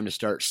it's time to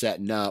start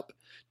setting up?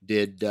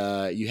 Did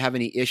you have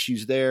any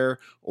issues there,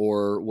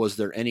 or was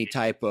there any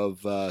type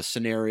of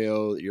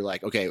scenario that you're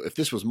like, okay, if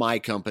this was my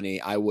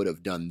company, I would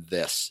have done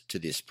this to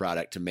this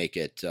product to make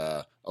it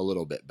a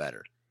little bit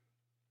better?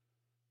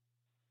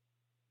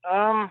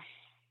 I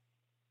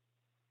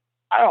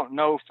don't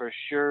know for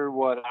sure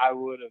what I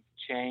would have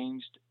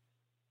changed.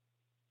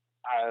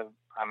 I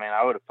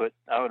would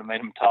have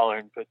made them taller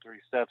and put 3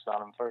 steps on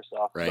them first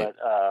off. Right. But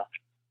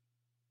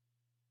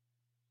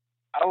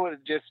I would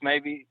have just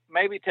maybe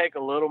take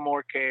a little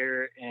more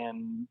care,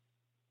 and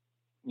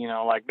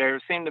like there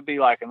seemed to be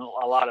like a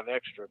lot of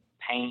extra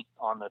paint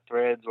on the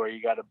threads where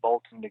you got to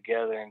bolt them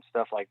together and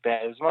stuff like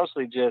that. It was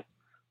mostly just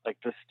like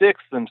the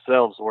sticks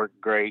themselves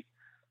worked great.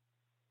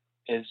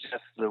 It's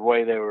just the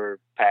way they were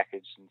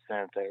packaged and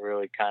sent that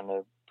really kind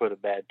of put a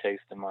bad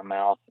taste in my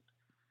mouth.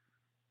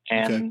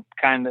 And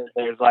kind of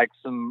there's like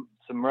some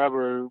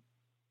rubber,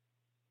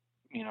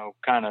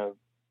 kind of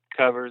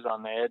covers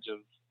on the edge of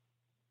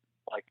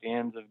like the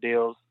ends of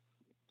deals.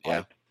 Yeah.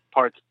 Like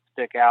parts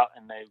stick out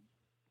and they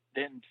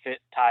didn't fit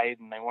tight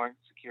and they weren't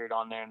secured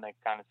on there, and they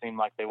kind of seem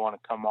like they want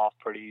to come off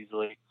pretty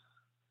easily.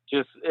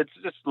 It's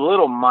just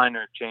little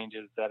minor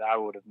changes that I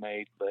would have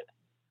made, but.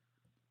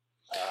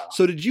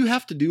 So did you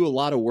have to do a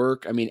lot of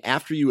work? I mean,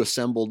 after you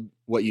assembled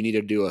what you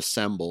needed to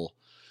assemble,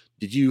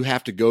 did you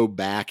have to go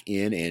back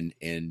in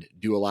and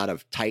do a lot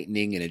of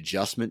tightening and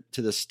adjustment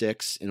to the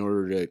sticks in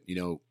order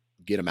to,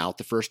 get them out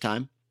the first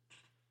time?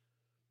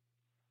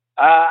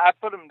 I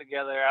put them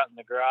together out in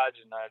the garage,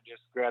 and I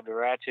just grabbed a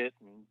ratchet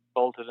and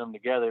bolted them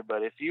together.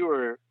 But if you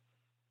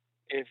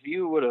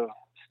would have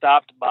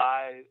stopped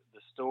by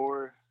the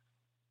store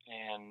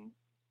and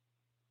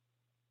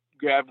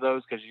grabbed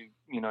those because you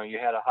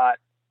had a hot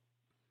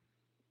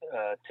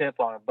tip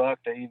on a buck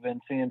that you've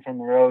been seeing from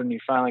the road, and you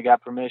finally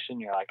got permission,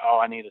 you're like, oh,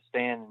 I need a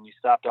stand, and you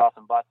stopped off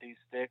and bought these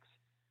sticks.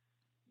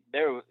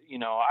 I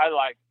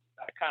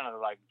kind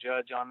of like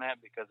judge on that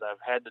because I've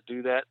had to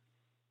do that.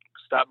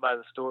 Stop by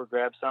the store,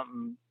 grab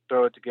something,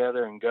 throw it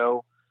together, and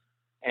go.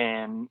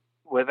 And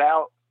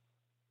without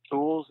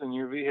tools in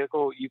your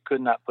vehicle, you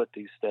could not put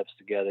these steps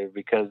together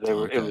because it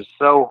was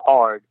so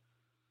hard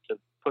to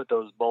put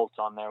those bolts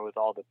on there with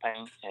all the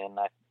paint. And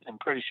I'm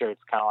pretty sure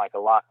it's kind of like a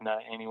lock nut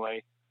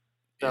anyway.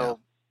 So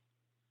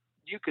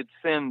you could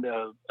send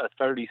a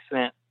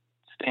 30-cent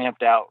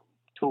stamped out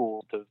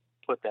tool to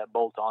put that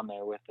bolt on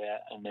there with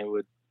that, and it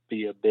would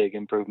be a big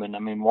improvement. I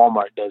mean,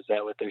 Walmart does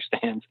that with their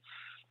stands.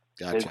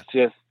 Gotcha. It's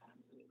just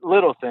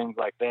little things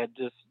like that,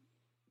 just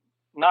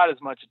not as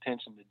much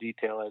attention to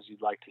detail as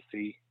you'd like to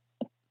see.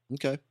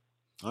 Okay.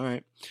 All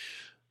right.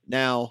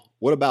 Now,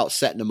 what about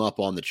setting them up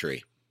on the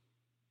tree?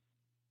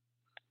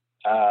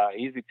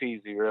 Easy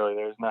peasy, really.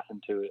 There's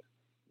nothing to it.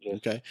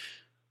 Okay.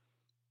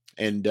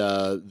 And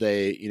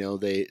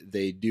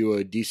they do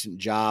a decent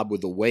job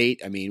with the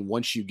weight. I mean,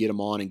 once you get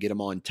them on and get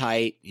them on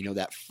tight,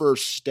 that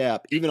first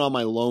step, even on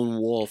my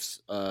Lone Wolf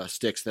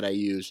sticks that I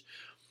use,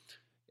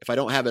 if I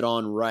don't have it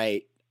on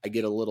right, I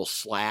get a little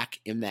slack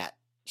in that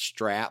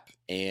strap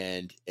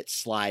and it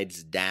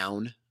slides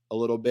down a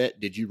little bit.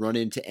 Did you run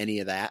into any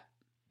of that?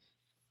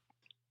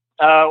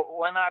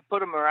 When I put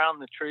them around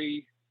the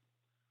tree,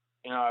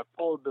 I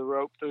pulled the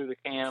rope through the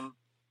cam,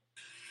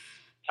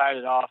 tied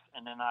it off,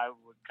 and then I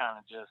would kind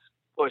of just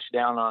push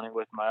down on it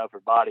with my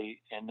upper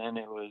body, and then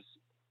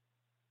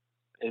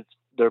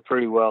they're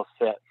pretty well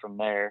set from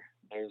there.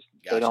 Gotcha.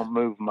 They don't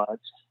move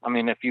much. I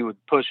mean, if you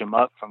would push them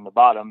up from the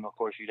bottom, of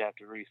course you'd have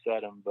to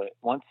reset them, but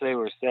once they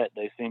were set,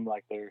 they seemed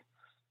like they're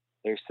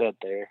set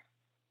there.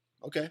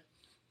 Okay.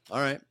 All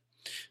right.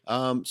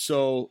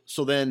 So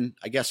then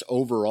I guess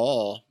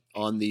overall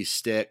on these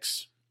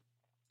sticks,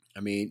 I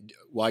mean,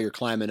 while you're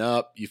climbing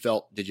up,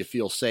 did you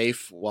feel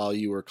safe while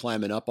you were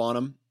climbing up on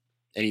them?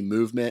 Any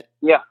movement?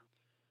 Yeah.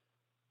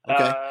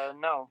 Okay.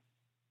 No.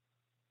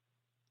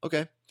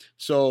 Okay.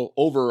 So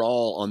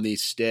overall on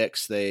these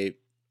sticks,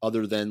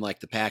 other than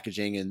like the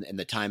packaging and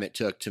the time it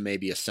took to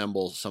maybe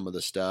assemble some of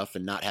the stuff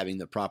and not having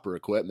the proper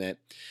equipment,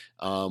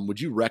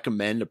 would you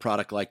recommend a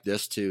product like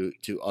this to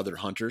other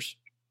hunters?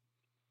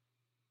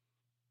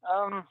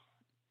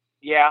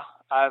 Yeah,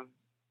 I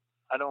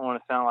don't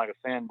want to sound like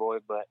a fanboy,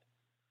 but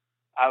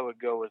I would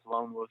go with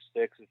Lone Wolf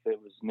sticks if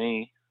it was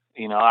me.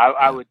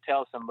 I would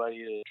tell somebody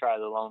to try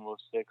the Lone Wolf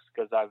sticks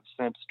because I've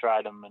since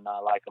tried them and I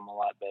like them a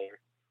lot better.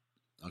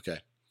 Okay.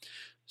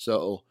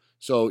 So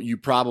So you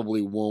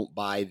probably won't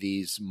buy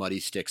these muddy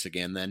sticks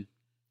again then?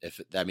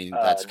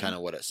 That's kind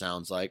of what it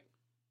sounds like.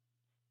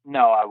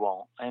 No, I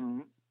won't.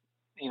 And,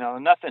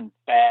 nothing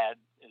bad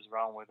is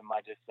wrong with them.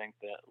 I just think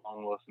that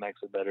Lone Wolf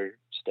makes a better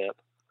step.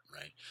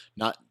 Right.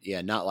 Not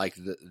like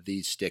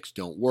these sticks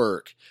don't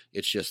work.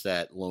 It's just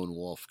that Lone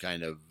Wolf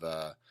kind of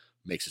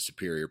makes a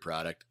superior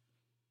product.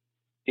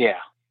 Yeah.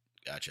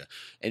 Gotcha.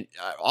 And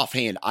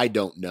offhand, I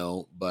don't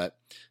know, but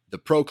the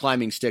pro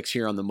climbing sticks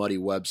here on the Muddy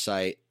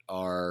website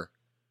are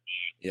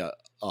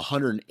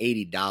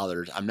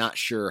 $180. I'm not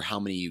sure how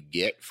many you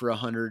get for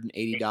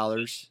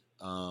 $180.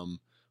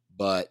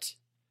 But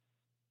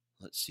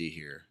let's see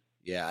here.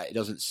 Yeah, it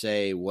doesn't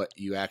say what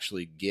you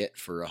actually get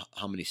for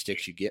how many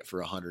sticks you get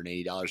for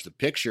 $180. The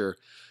picture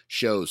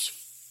shows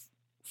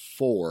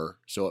 4,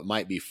 so it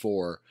might be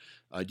 4.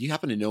 Do you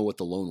happen to know what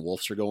the Lone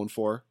Wolves are going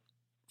for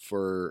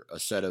a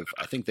set of?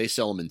 I think they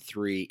sell them in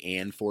 3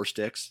 and 4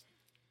 sticks.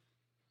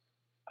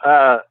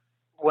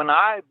 When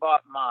I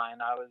bought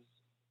mine, I was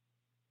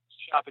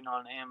shopping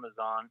on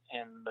Amazon,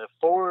 and the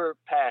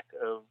 4-pack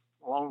of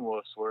Lone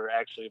Wolves were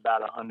actually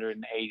about $180,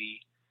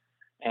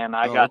 and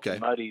I got the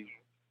Muddies.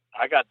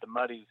 I got the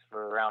Muddies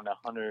for around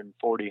 $140,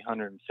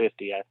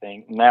 $150, I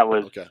think, and that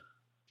was. Okay.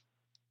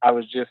 I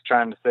was just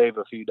trying to save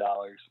a few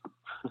dollars.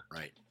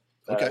 Right.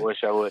 Okay. I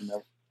wish I wouldn't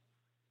have.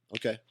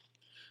 Okay.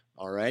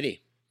 All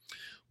righty.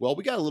 Well,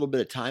 we got a little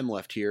bit of time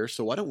left here,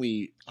 so why don't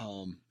we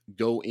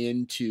go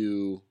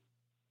into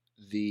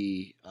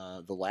the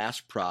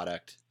last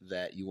product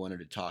that you wanted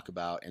to talk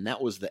about, and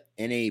that was the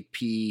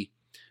NAP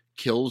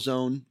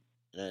Killzone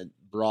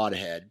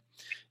Broadhead.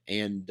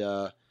 And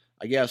I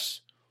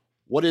guess,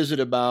 what is it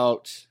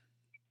about?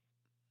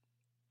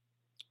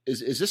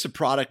 Is this a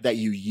product that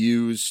you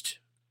used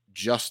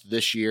just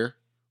this year,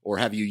 or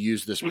have you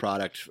used this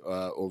product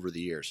over the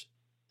years?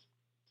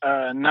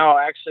 No,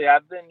 actually,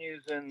 I've been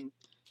using.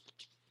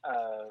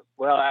 I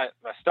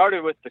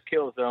started with the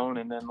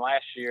Killzone, and then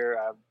last year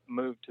I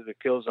moved to the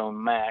Killzone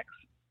Max.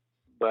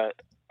 But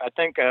I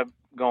think I'm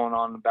going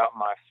on about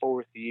my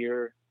 4th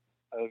year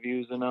of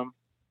using them.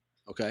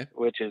 Okay.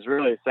 Which is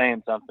really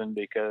saying something,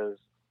 because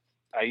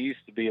I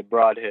used to be a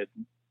broadhead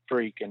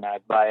freak, and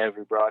I'd buy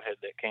every broadhead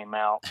that came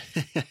out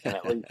and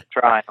at least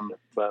try them.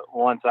 But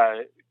once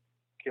I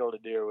killed a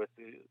deer with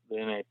the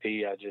NAP,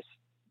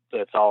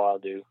 that's all I'll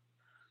do.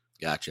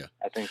 Gotcha.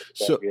 I think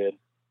it's so good.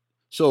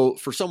 So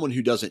for someone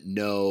who doesn't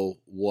know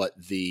what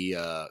the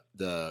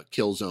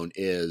Killzone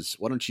is,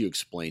 why don't you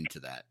explain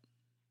to that?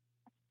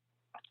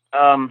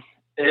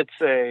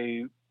 It's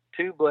a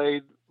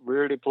 2-blade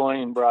rear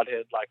deploying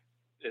broadhead, like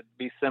it'd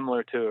be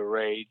similar to a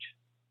Rage.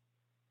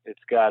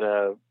 It's got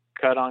a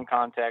cut-on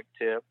contact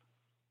tip.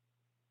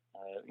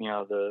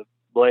 The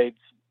blades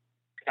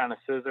kind of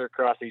scissor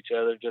across each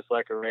other just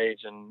like a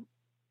Rage, and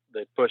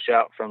they push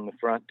out from the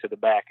front to the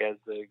back as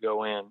they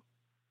go in.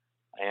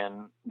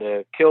 And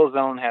the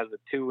Killzone has a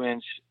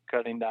 2-inch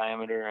cutting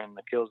diameter, and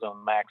the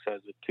Killzone Max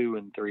has a 2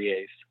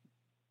 3/8.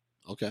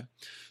 Okay.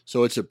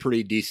 So it's a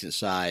pretty decent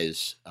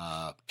size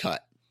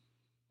cut.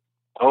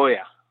 Oh,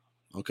 yeah.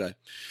 Okay.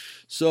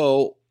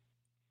 So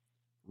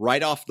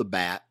right off the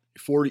bat,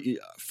 40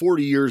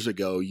 years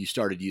ago, you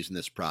started using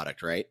this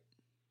product, right?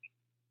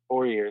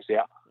 4 years,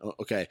 yeah.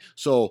 Okay.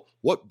 So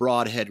what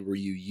broadhead were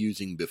you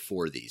using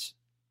before these?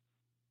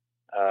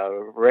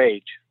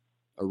 Rage.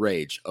 A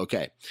Rage.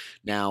 Okay.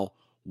 Now,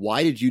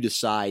 why did you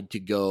decide to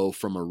go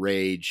from a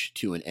Rage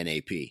to an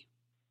NAP?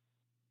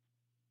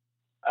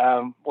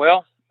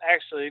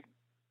 Actually,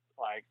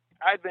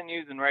 I'd been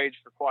using Rage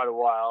for quite a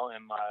while,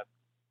 and my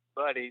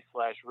buddy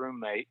 /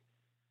 roommate,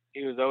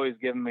 he was always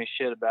giving me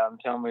shit about them,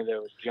 telling me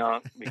there was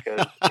junk,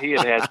 because he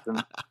had had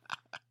some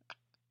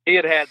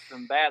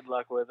bad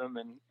luck with them,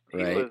 and he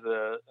was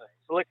a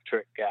slick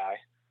trick guy.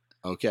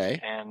 Okay.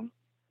 And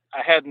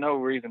I had no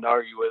reason to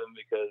argue with him,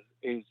 because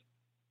he's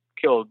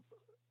killed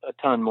a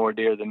ton more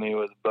deer than me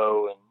with a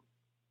bow,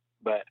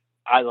 but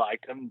I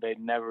liked them. They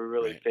never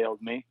really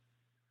failed me.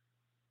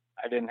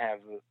 I didn't have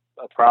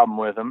a problem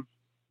with them.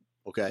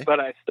 Okay. But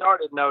I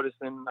started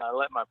noticing, I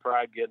let my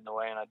pride get in the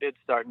way, and I did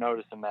start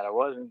noticing that I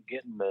wasn't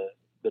getting the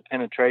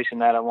penetration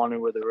that I wanted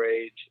with the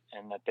Rage,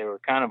 and that they were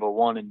kind of a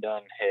one and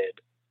done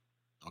head.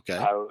 Okay.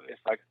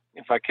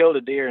 If I killed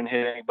a deer and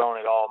hit any bone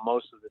at all,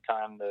 most of the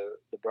time the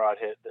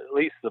broadhead, at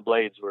least the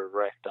blades were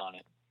wrecked on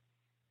it.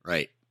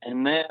 Right.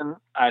 And then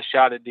I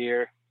shot a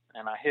deer,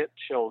 and I hit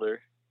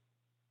shoulder,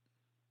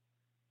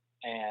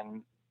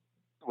 and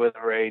with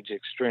a Rage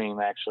Extreme,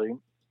 actually.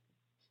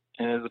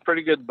 And it was a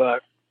pretty good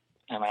buck,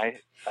 and I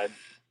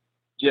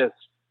just,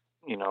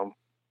 you know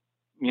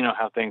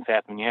how things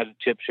happen. You had a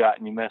chip shot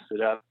and you mess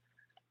it up.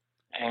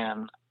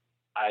 And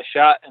I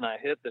shot and I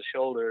hit the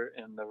shoulder,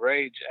 and the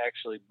Rage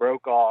actually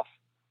broke off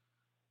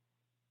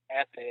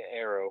at the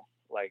arrow.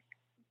 Like,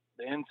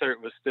 the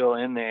insert was still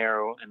in the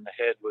arrow and the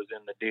head was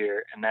in the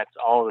deer, and that's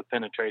all the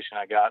penetration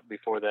I got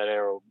before that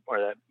arrow or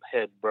that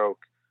head broke.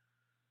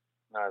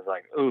 And I was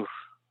like, oof,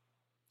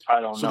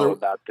 I don't know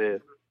about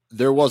this.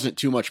 There wasn't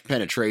too much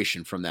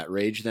penetration from that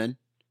Rage then?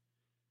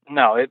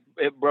 No, it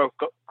broke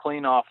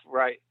clean off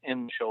right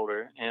in the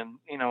shoulder. And,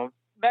 you know,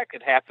 that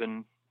could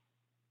happen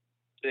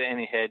to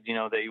any head, you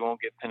know, that you won't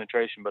get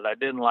penetration, but I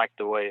didn't like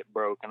the way it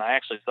broke. And I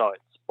actually saw it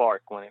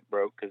spark when it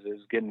broke because it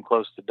was getting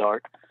close to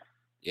dark.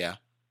 Yeah.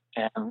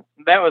 And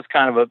that was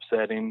kind of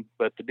upsetting,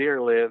 but the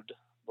deer lived,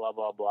 blah,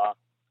 blah, blah.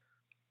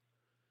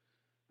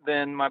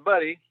 Then my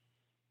buddy,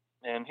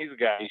 and he's a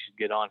guy you should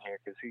get on here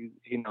because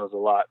he knows a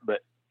lot,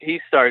 but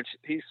he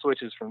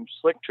switches from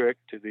Slick Trick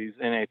to these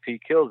NAP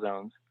kill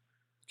zones.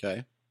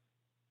 Okay.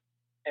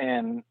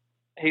 And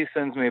he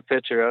sends me a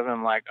picture of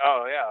him like,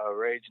 oh yeah, a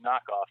Rage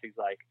knockoff. He's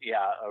like,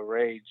 yeah, a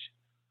Rage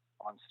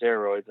on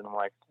steroids. And I'm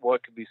like,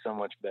 what could be so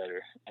much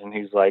better? And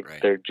he's like,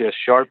 right. They're just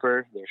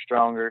sharper, they're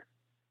stronger.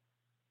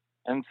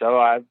 And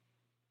so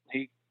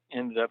he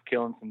ended up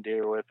killing some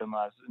deer with him.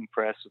 I was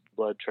impressed with the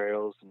blood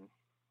trails and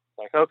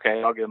like,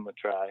 okay, I'll give him a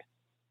try.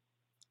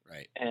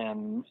 Right.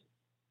 And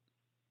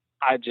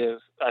I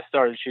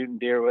started shooting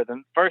deer with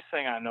them. First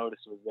thing I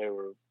noticed was they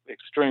were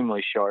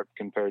extremely sharp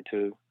compared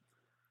to,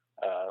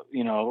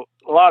 you know,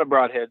 a lot of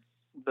broadheads,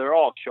 they're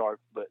all sharp,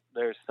 but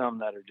there's some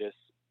that are just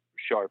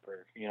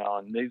sharper, you know,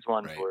 and these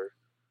ones right.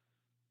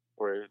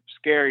 were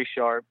scary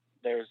sharp.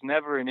 There's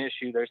never an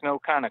issue. There's no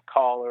kind of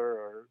collar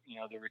or, you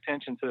know, the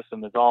retention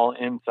system is all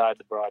inside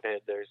the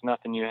broadhead. There's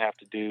nothing you have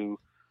to do,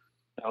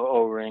 no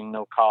O-ring,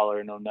 no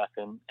collar, no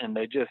nothing. And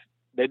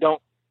they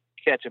don't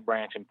catch a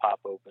branch and pop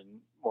open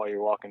while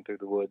you're walking through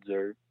the woods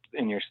or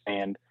in your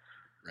stand.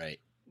 Right.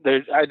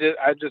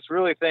 I just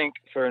really think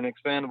for an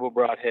expandable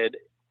broadhead,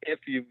 if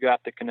you've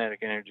got the kinetic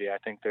energy, I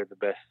think they're the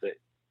best that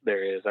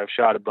there is. I've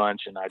shot a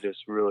bunch and I just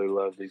really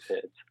love these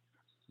heads.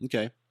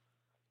 Okay.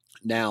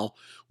 Now,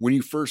 when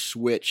you first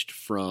switched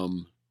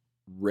from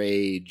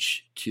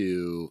Rage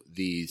to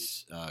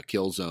these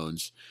kill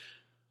zones,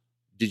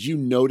 did you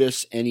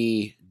notice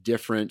any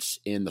difference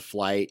in the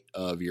flight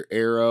of your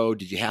arrow?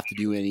 Did you have to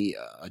do any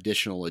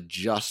additional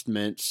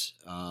adjustments,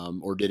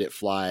 or did it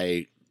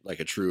fly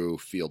like a true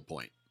field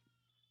point?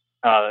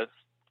 It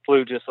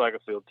flew just like a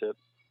field tip.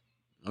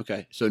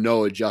 Okay, so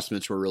no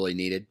adjustments were really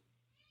needed?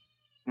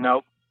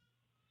 Nope.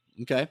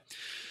 Okay.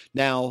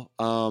 Now,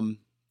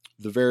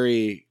 the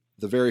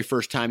very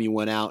first time you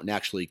went out and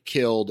actually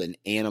killed an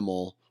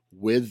animal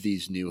with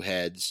these new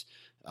heads,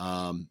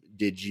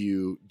 did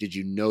you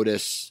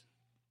notice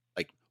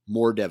like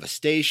more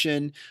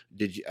devastation?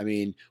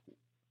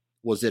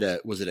 Was it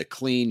a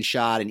clean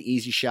shot, an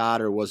easy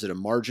shot, or was it a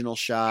marginal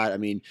shot? I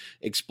mean,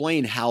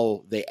 explain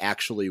how they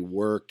actually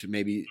worked.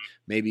 Maybe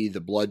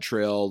the blood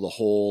trail, the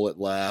hole it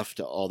left,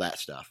 all that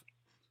stuff.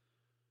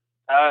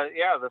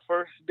 Yeah, the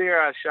first deer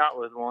I shot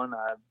was one.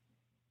 I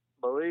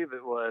believe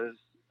it was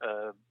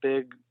a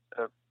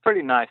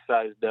pretty nice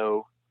sized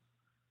doe,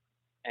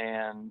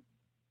 and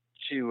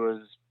she was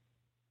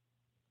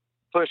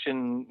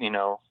pushing, you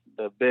know,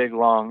 the big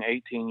long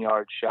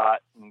 18-yard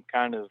shot and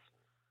kind of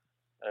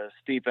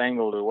steep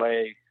angled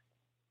away,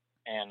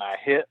 and I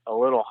hit a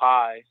little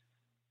high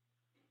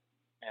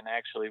and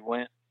actually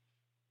went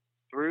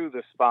through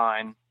the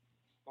spine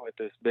with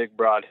this big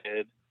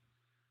broadhead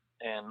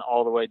and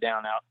all the way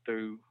down out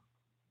through,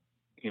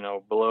 you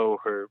know, below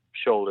her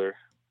shoulder.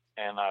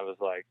 And I was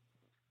like,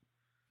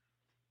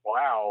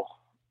 wow,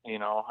 you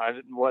know, I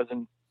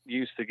wasn't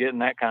used to getting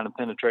that kind of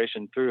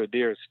penetration through a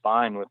deer's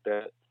spine with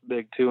that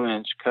big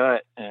 2-inch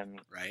cut. And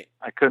right.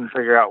 I couldn't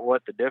figure out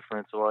what the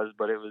difference was,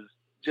 but it was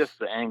just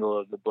the angle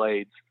of the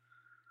blades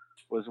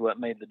was what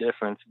made the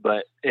difference.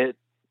 But it,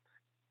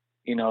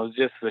 you know,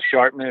 just the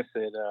sharpness,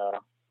 you know,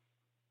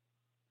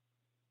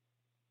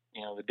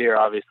 the deer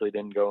obviously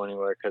didn't go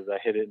anywhere because I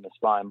hit it in the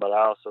spine, but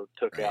I also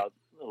took right. out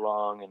the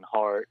lung and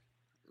heart.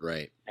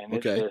 Right. And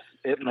okay.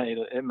 it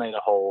made a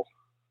hole.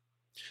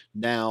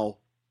 Now,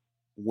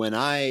 when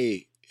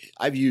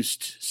I've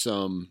used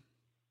some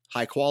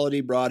high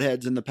quality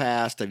broadheads in the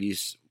past, I've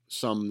used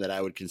some that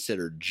I would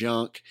consider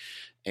junk,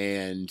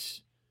 and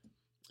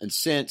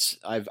since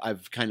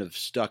I've kind of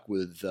stuck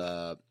with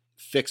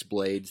fixed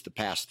blades the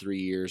past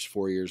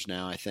 4 years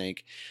now, I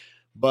think.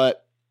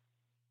 But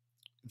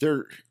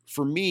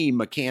for me,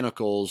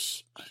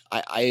 mechanicals,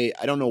 I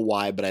don't know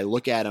why, but I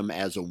look at them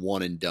as a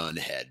one and done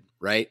head,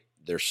 right?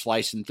 They're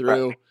slicing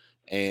through right.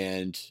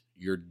 and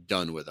you're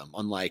done with them.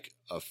 Unlike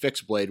a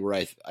fixed blade where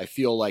I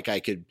feel like I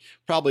could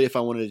probably, if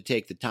I wanted to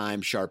take the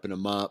time, sharpen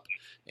them up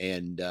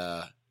and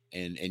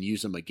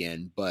use them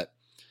again. But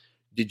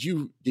did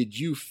you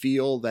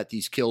feel that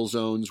these kill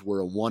zones were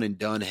a one and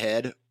done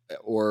head,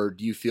 or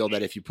do you feel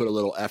that if you put a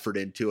little effort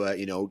into it,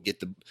 you know,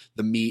 get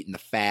the meat and the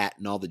fat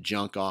and all the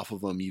junk off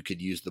of them, you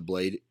could use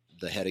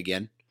the head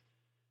again?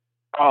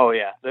 Oh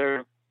yeah.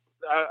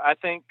 I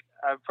think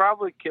I've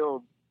probably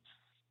killed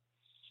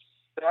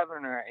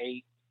 7 or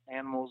 8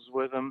 animals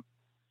with them.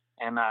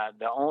 And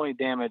the only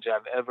damage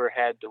I've ever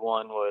had to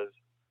one was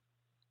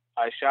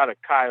I shot a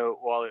coyote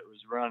while it was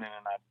running,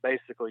 and I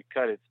basically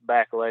cut its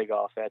back leg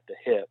off at the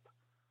hip.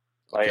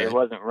 Like okay. It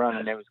wasn't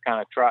running, it was kind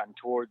of trotting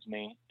towards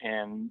me,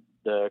 and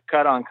the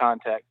cut on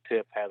contact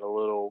tip had a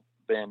little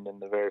bend in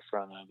the very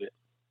front of it.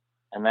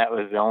 And that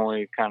was the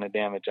only kind of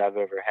damage I've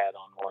ever had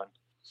on one.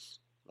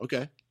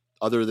 Okay.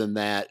 Other than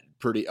that,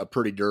 a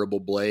pretty durable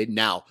blade.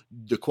 Now,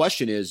 the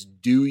question is,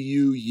 do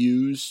you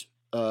use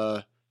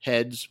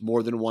heads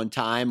more than one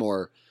time,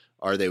 or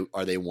are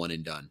they one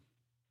and done?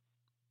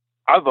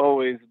 I'm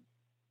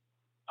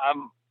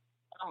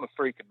a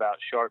freak about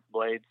sharp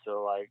blades,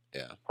 so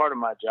part of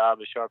my job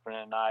is sharpening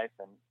a knife,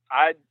 and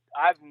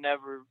I've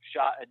never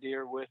shot a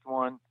deer with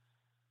one,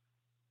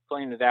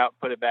 cleaned it out,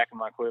 put it back in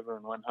my quiver,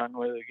 and went hunting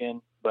with it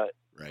again. But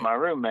my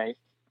roommate,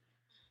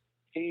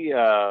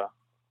 I'd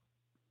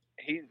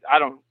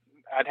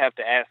have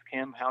to ask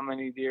him how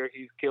many deer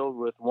he's killed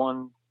with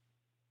one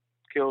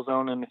kill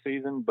zone in the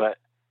season, but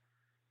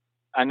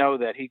I know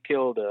that he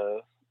killed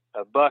a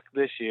buck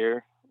this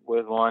year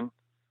with one,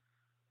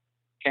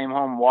 came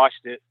home,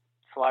 washed it,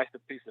 sliced a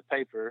piece of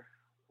paper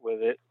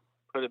with it,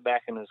 put it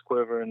back in his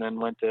quiver, and then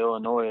went to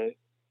Illinois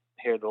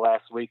here the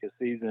last week of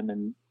season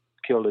and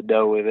killed a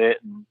doe with it,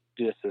 and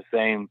just the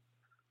same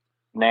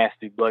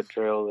nasty blood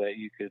trail that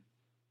you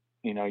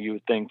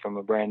would think from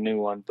a brand new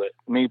one. But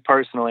me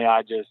personally,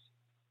 I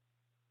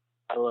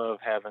love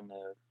having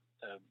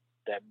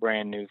that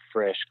brand new,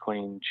 fresh,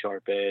 clean,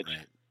 sharp edge.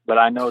 Right. But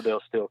I know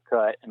they'll still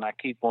cut, and I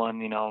keep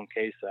one, in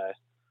case I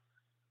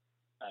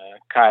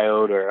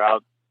coyote, or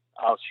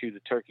I'll shoot a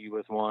turkey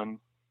with one,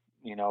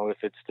 if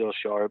it's still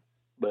sharp.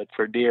 But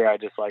for deer, I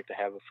just like to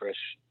have a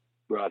fresh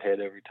broadhead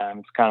every time.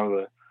 It's kind of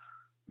a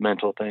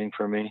mental thing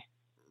for me.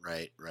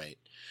 Right.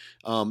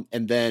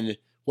 And then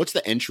what's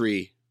the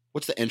entry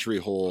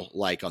hole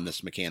like on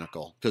this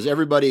mechanical? Because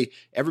everybody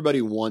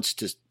wants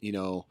to,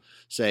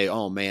 say,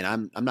 oh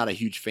man, I'm not a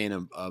huge fan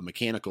of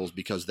mechanicals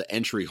because the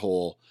entry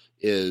hole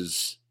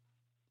is,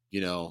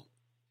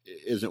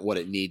 isn't what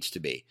it needs to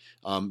be.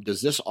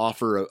 Does this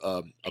offer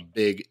a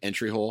big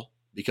entry hole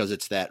because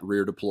it's that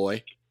rear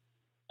deploy?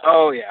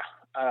 Oh yeah.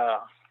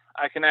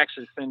 I can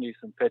actually send you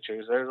some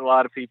pictures. There's a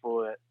lot of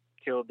people that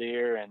kill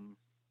deer and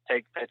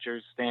take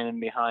pictures standing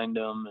behind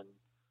them, and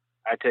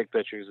I take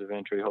pictures of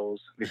entry holes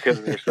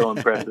because they're so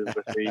impressive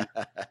with these.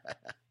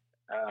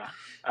 I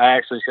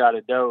actually shot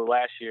a doe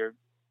last year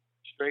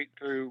straight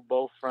through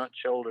both front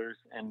shoulders,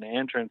 and the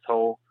entrance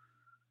hole,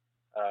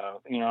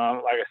 like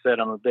I said,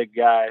 I'm a big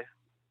guy,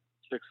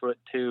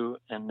 6'2",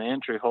 and the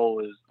entry hole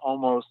is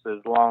almost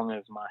as long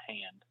as my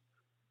hand.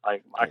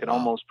 I can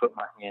almost put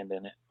my hand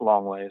in it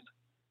long ways.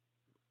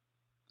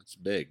 That's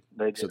big.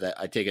 So that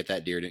I take it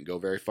that deer didn't go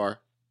very far.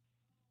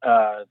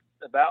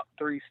 About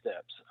 3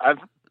 steps. I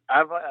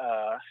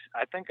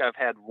think I've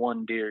had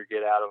one deer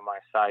get out of my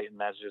sight, and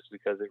that's just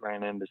because it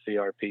ran into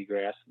CRP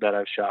grass that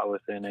I've shot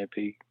with the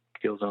NAP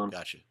Kill Zone.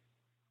 Gotcha.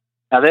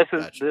 Now this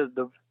is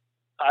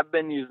I've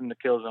been using the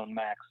Kill Zone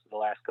Max the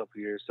last couple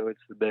of years, so it's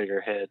the bigger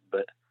head,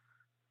 but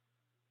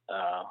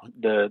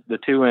the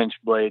 2-inch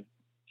blade,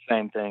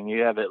 same thing.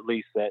 You have at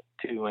least that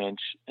 2-inch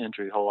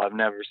entry hole. I've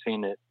never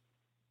seen it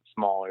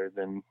smaller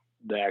than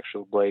the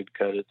actual blade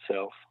cut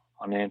itself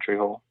on the entry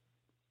hole.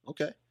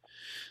 Okay.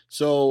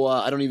 So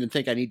I don't even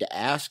think I need to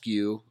ask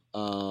you.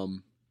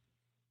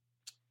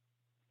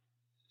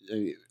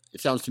 It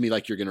sounds to me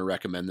like you're going to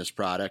recommend this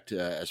product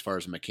as far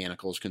as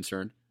mechanical is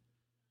concerned.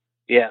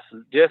 Yes,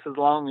 just as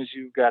long as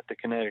you've got the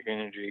kinetic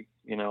energy.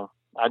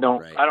 I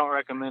don't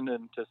recommend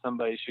it to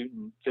somebody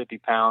shooting 50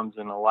 pounds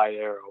in a light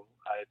arrow.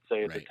 I'd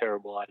say it's a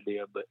terrible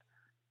idea. But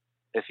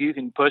if you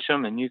can push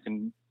them and you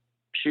can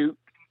shoot,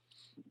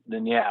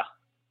 then yeah.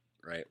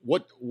 Right.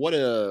 What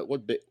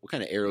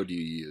kind of arrow do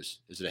you use?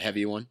 Is it a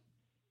heavy one?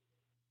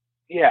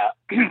 Yeah.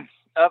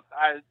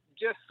 I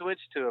just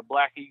switched to a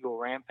Black Eagle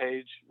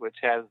Rampage, which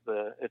has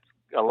it's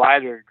a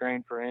lighter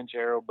grain per inch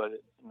arrow, but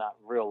it's not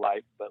real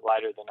light, but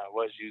lighter than I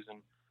was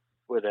using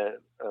with a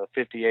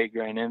 58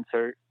 grain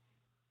insert.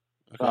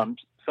 Okay.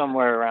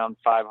 Somewhere around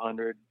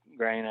 500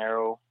 grain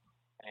arrow.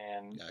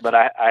 Gotcha. But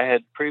I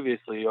had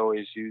previously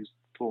always used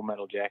Full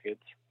Metal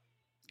Jackets.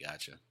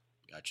 Gotcha.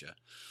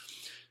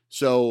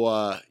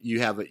 So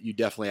you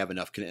definitely have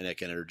enough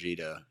kinetic energy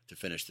to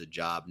finish the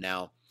job.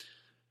 Now,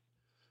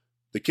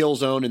 the Kill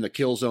Zone and the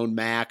Kill Zone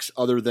Max,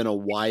 other than a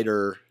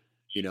wider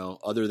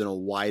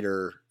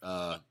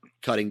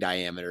cutting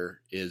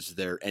diameter, is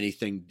there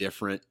anything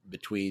different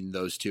between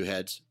those two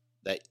heads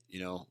that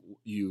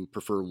you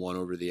prefer one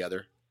over the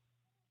other?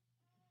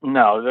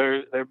 No,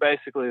 they're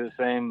basically the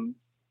same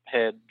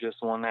head, just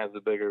one has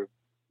a bigger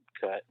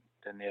cut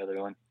than the other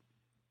one.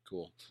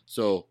 Cool.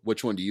 So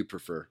which one do you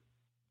prefer?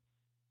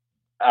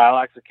 I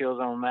like the Kill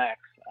Zone Max.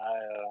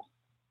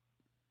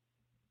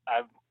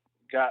 I've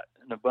got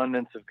an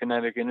abundance of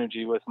kinetic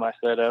energy with my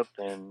setup,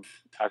 and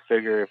I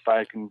figure if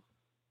I can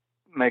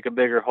make a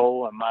bigger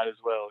hole, I might as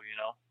well,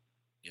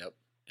 Yep.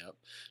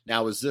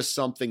 Now, is this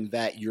something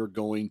that you're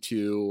going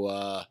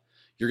to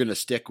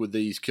stick with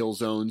these kill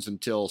zones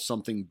until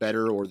something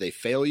better or they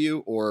fail you,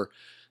 or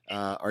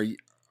are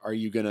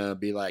you going to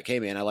be like, hey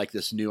man, I like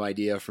this new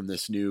idea from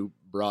this new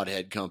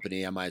broadhead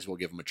company, I might as well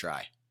give them a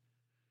try?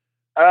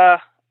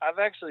 I've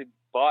actually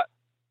bought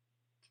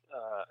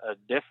a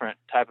different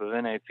type of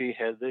NAP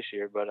head this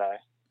year, but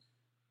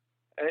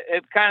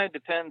it kind of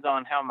depends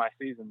on how my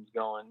season's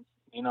going.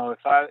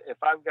 If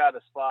I've got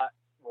a spot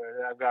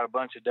where I've got a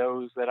bunch of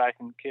does that I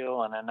can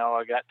kill, and I know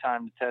I got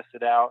time to test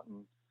it out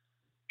and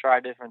try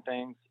different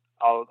things,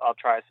 I'll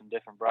try some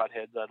different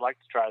broadheads. I'd like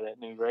to try that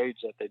new Rage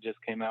that they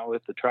just came out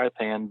with, the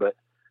Trypan, but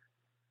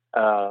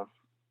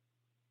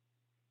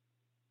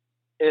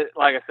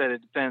like I said,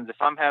 it depends.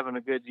 If I'm having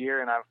a good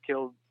year and I've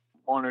killed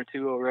one or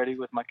two already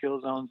with my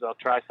kill zones, I'll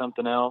try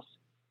something else,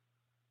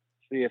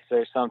 see if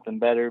there's something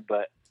better.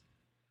 But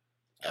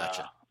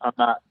Gotcha.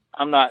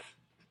 I'm not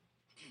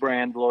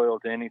brand loyal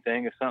to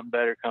anything. If something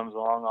better comes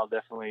along, I'll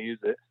definitely use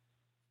it.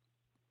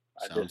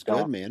 Sounds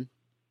good, man.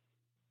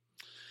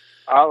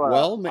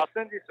 I'll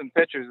send you some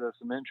pictures of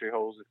some entry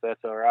holes if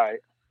that's all right.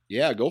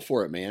 Yeah, go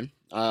for it, man.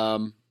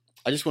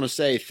 I just want to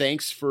say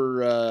thanks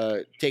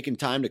for taking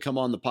time to come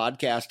on the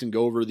podcast and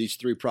go over these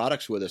 3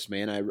 products with us,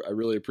 man. I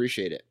really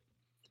appreciate it.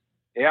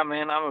 Yeah,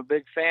 man, I'm a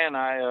big fan.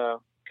 I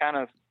kind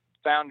of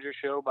found your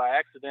show by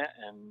accident,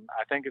 and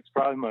I think it's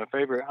probably my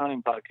favorite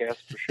hunting podcast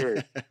for sure.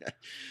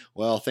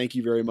 Well, thank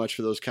you very much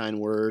for those kind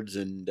words,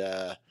 and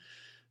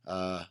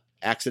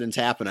accidents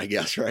happen, I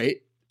guess,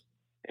 right?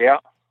 Yeah.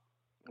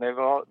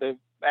 They've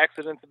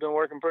accidents have been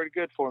working pretty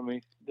good for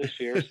me this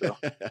year, so.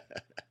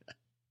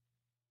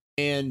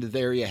 And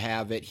there you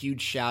have it.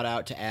 Huge shout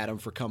out to Adam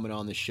for coming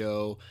on the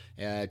show,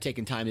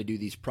 taking time to do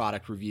these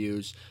product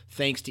reviews.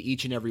 Thanks to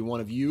each and every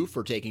one of you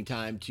for taking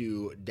time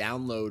to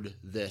download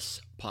this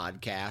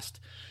podcast.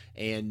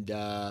 And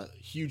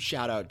huge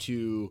shout out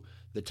to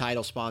the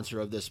title sponsor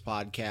of this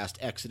podcast,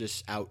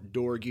 Exodus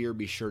Outdoor Gear.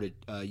 Be sure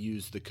to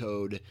use the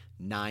code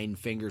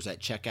 9fingers at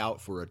checkout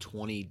for a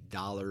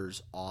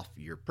 $20 off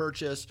your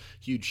purchase.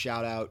 Huge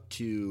shout out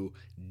to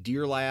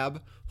Deer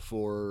Lab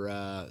for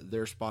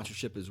their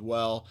sponsorship as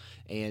well.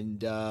 And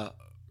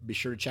be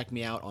sure to check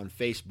me out on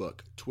Facebook,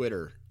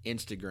 Twitter,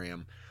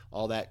 Instagram,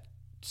 all that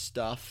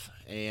stuff.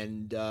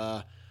 And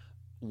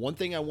one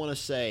thing I want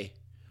to say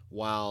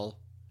while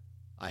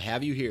I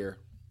have you here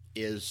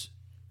is,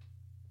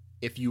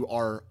 if you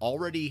are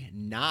already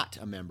not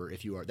a member,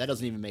 that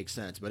doesn't even make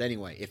sense. But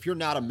anyway, if you're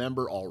not a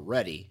member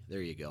already,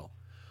 there you go.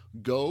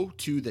 Go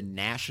to the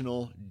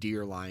National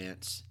Deer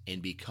Alliance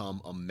and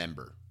become a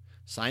member.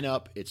 Sign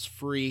up. It's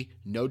free,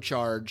 no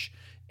charge,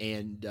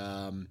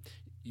 and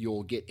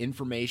you'll get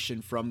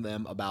information from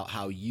them about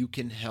how you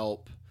can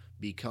help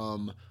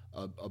become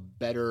a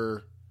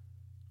better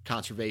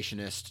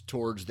conservationist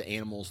towards the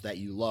animals that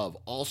you love.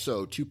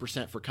 Also,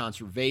 2% for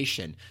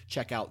conservation.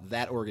 Check out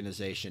that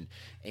organization.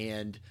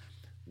 And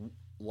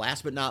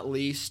last but not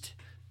least,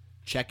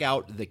 check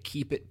out the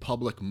Keep It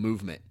Public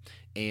movement.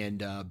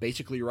 And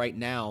basically right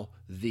now,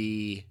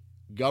 the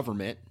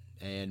government,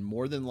 and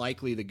more than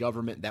likely the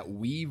government that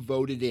we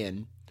voted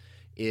in,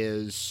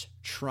 is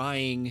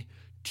trying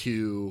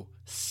to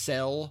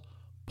sell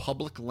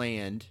public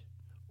land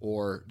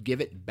or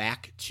give it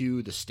back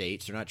to the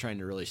states. They're not trying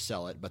to really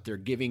sell it, but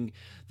the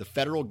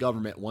federal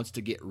government wants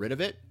to get rid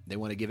of it. They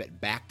want to give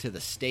it back to the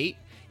state,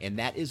 and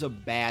that is a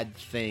bad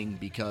thing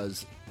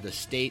because the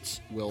states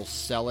will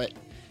sell it,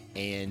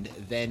 and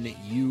then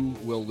you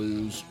will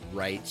lose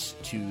rights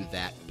to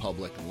that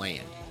public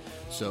land.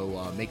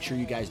 So make sure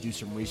you guys do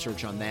some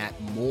research on that.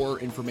 More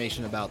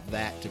information about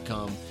that to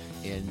come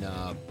in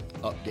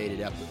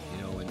in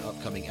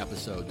upcoming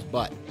episodes.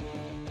 But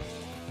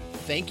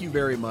thank you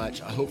very much.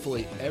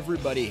 Hopefully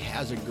everybody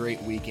has a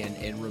great weekend,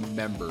 and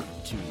remember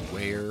to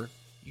wear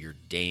your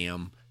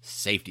damn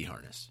safety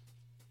harness.